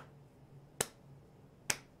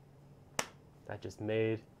 That just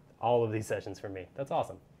made all of these sessions for me. That's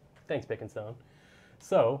awesome. Thanks, Pick and Stone.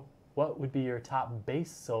 So, what would be your top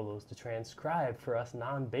bass solos to transcribe for us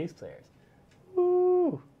non-bass players?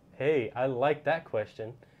 Ooh, hey, I like that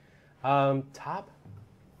question. Top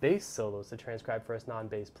bass solos to transcribe for us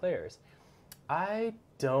non-bass players. I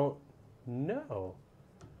don't know.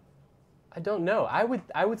 I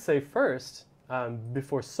would say first,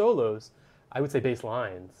 before solos, I would say bass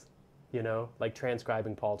lines. You know, like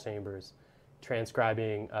transcribing Paul Chambers,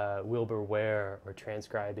 transcribing Wilbur Ware, or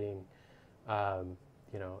transcribing,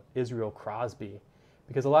 you know, Israel Crosby,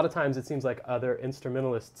 because a lot of times it seems like other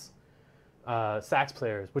instrumentalists, sax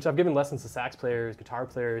players, which I've given lessons to sax players, guitar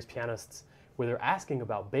players, pianists, where they're asking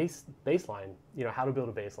about bass line, you know, how to build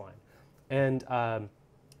a bass line,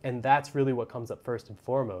 and that's really what comes up first and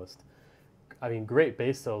foremost. I mean, great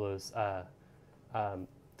bass solos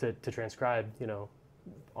to transcribe, you know,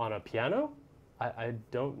 on a piano. I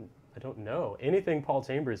don't know. Anything Paul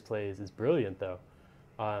Chambers plays is brilliant, though.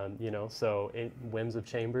 You know, so Whims of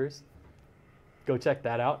Chambers, go check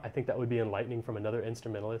that out. I think that would be enlightening from another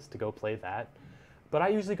instrumentalist to go play that. But I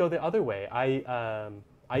usually go the other way.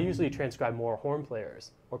 I usually transcribe more horn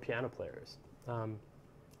players or piano players,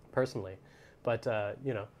 personally. But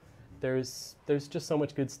you know, there's just so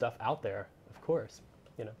much good stuff out there, of course.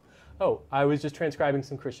 You know. Oh, I was just transcribing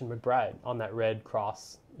some Christian McBride on that Red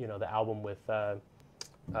Cross, you know, the album with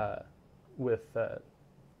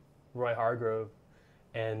Roy Hargrove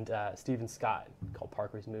and Stephen Scott, called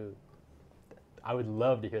Parker's Mood. I would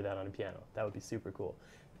love to hear that on a piano. That would be super cool.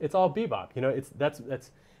 It's all bebop, you know. That's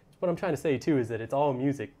what I'm trying to say too, is that it's all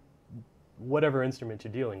music, whatever instrument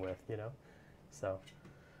you're dealing with, you know. So,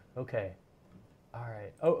 okay, all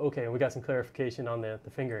right. Oh, okay. We got some clarification on the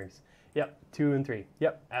fingerings. Yep, 2 and 3.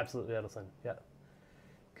 Yep, absolutely, Edelson. Yep.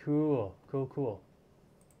 Cool, cool, cool.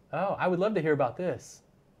 Oh, I would love to hear about this.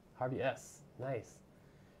 Harvey S. Nice.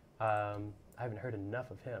 I haven't heard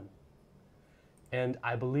enough of him. And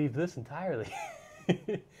I believe this entirely.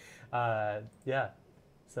 Yeah,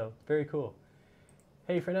 so very cool.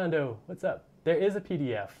 Hey, Fernando, what's up? There is a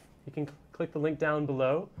PDF. You can click the link down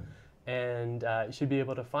below, and you should be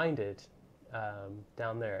able to find it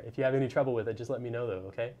down there. If you have any trouble with it, just let me know, though,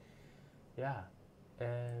 okay? Yeah,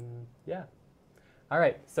 and yeah. All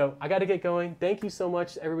right, so I got to get going. Thank you so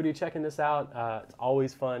much, everybody, checking this out. It's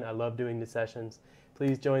always fun. I love doing the sessions.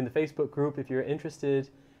 Please join the Facebook group if you're interested.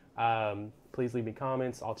 Please leave me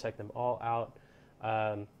comments. I'll check them all out.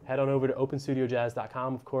 Head on over to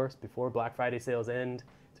openstudiojazz.com, of course, before Black Friday sales end.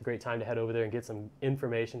 It's a great time to head over there and get some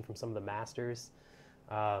information from some of the masters.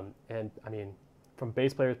 And, I mean, from a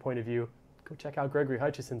bass player's point of view, go check out Gregory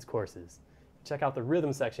Hutchison's courses. Check out the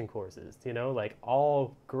rhythm section courses, you know, like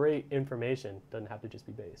all great information. Doesn't have to just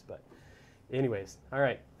be bass, but anyways, all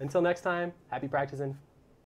right. Until next time, happy practicing.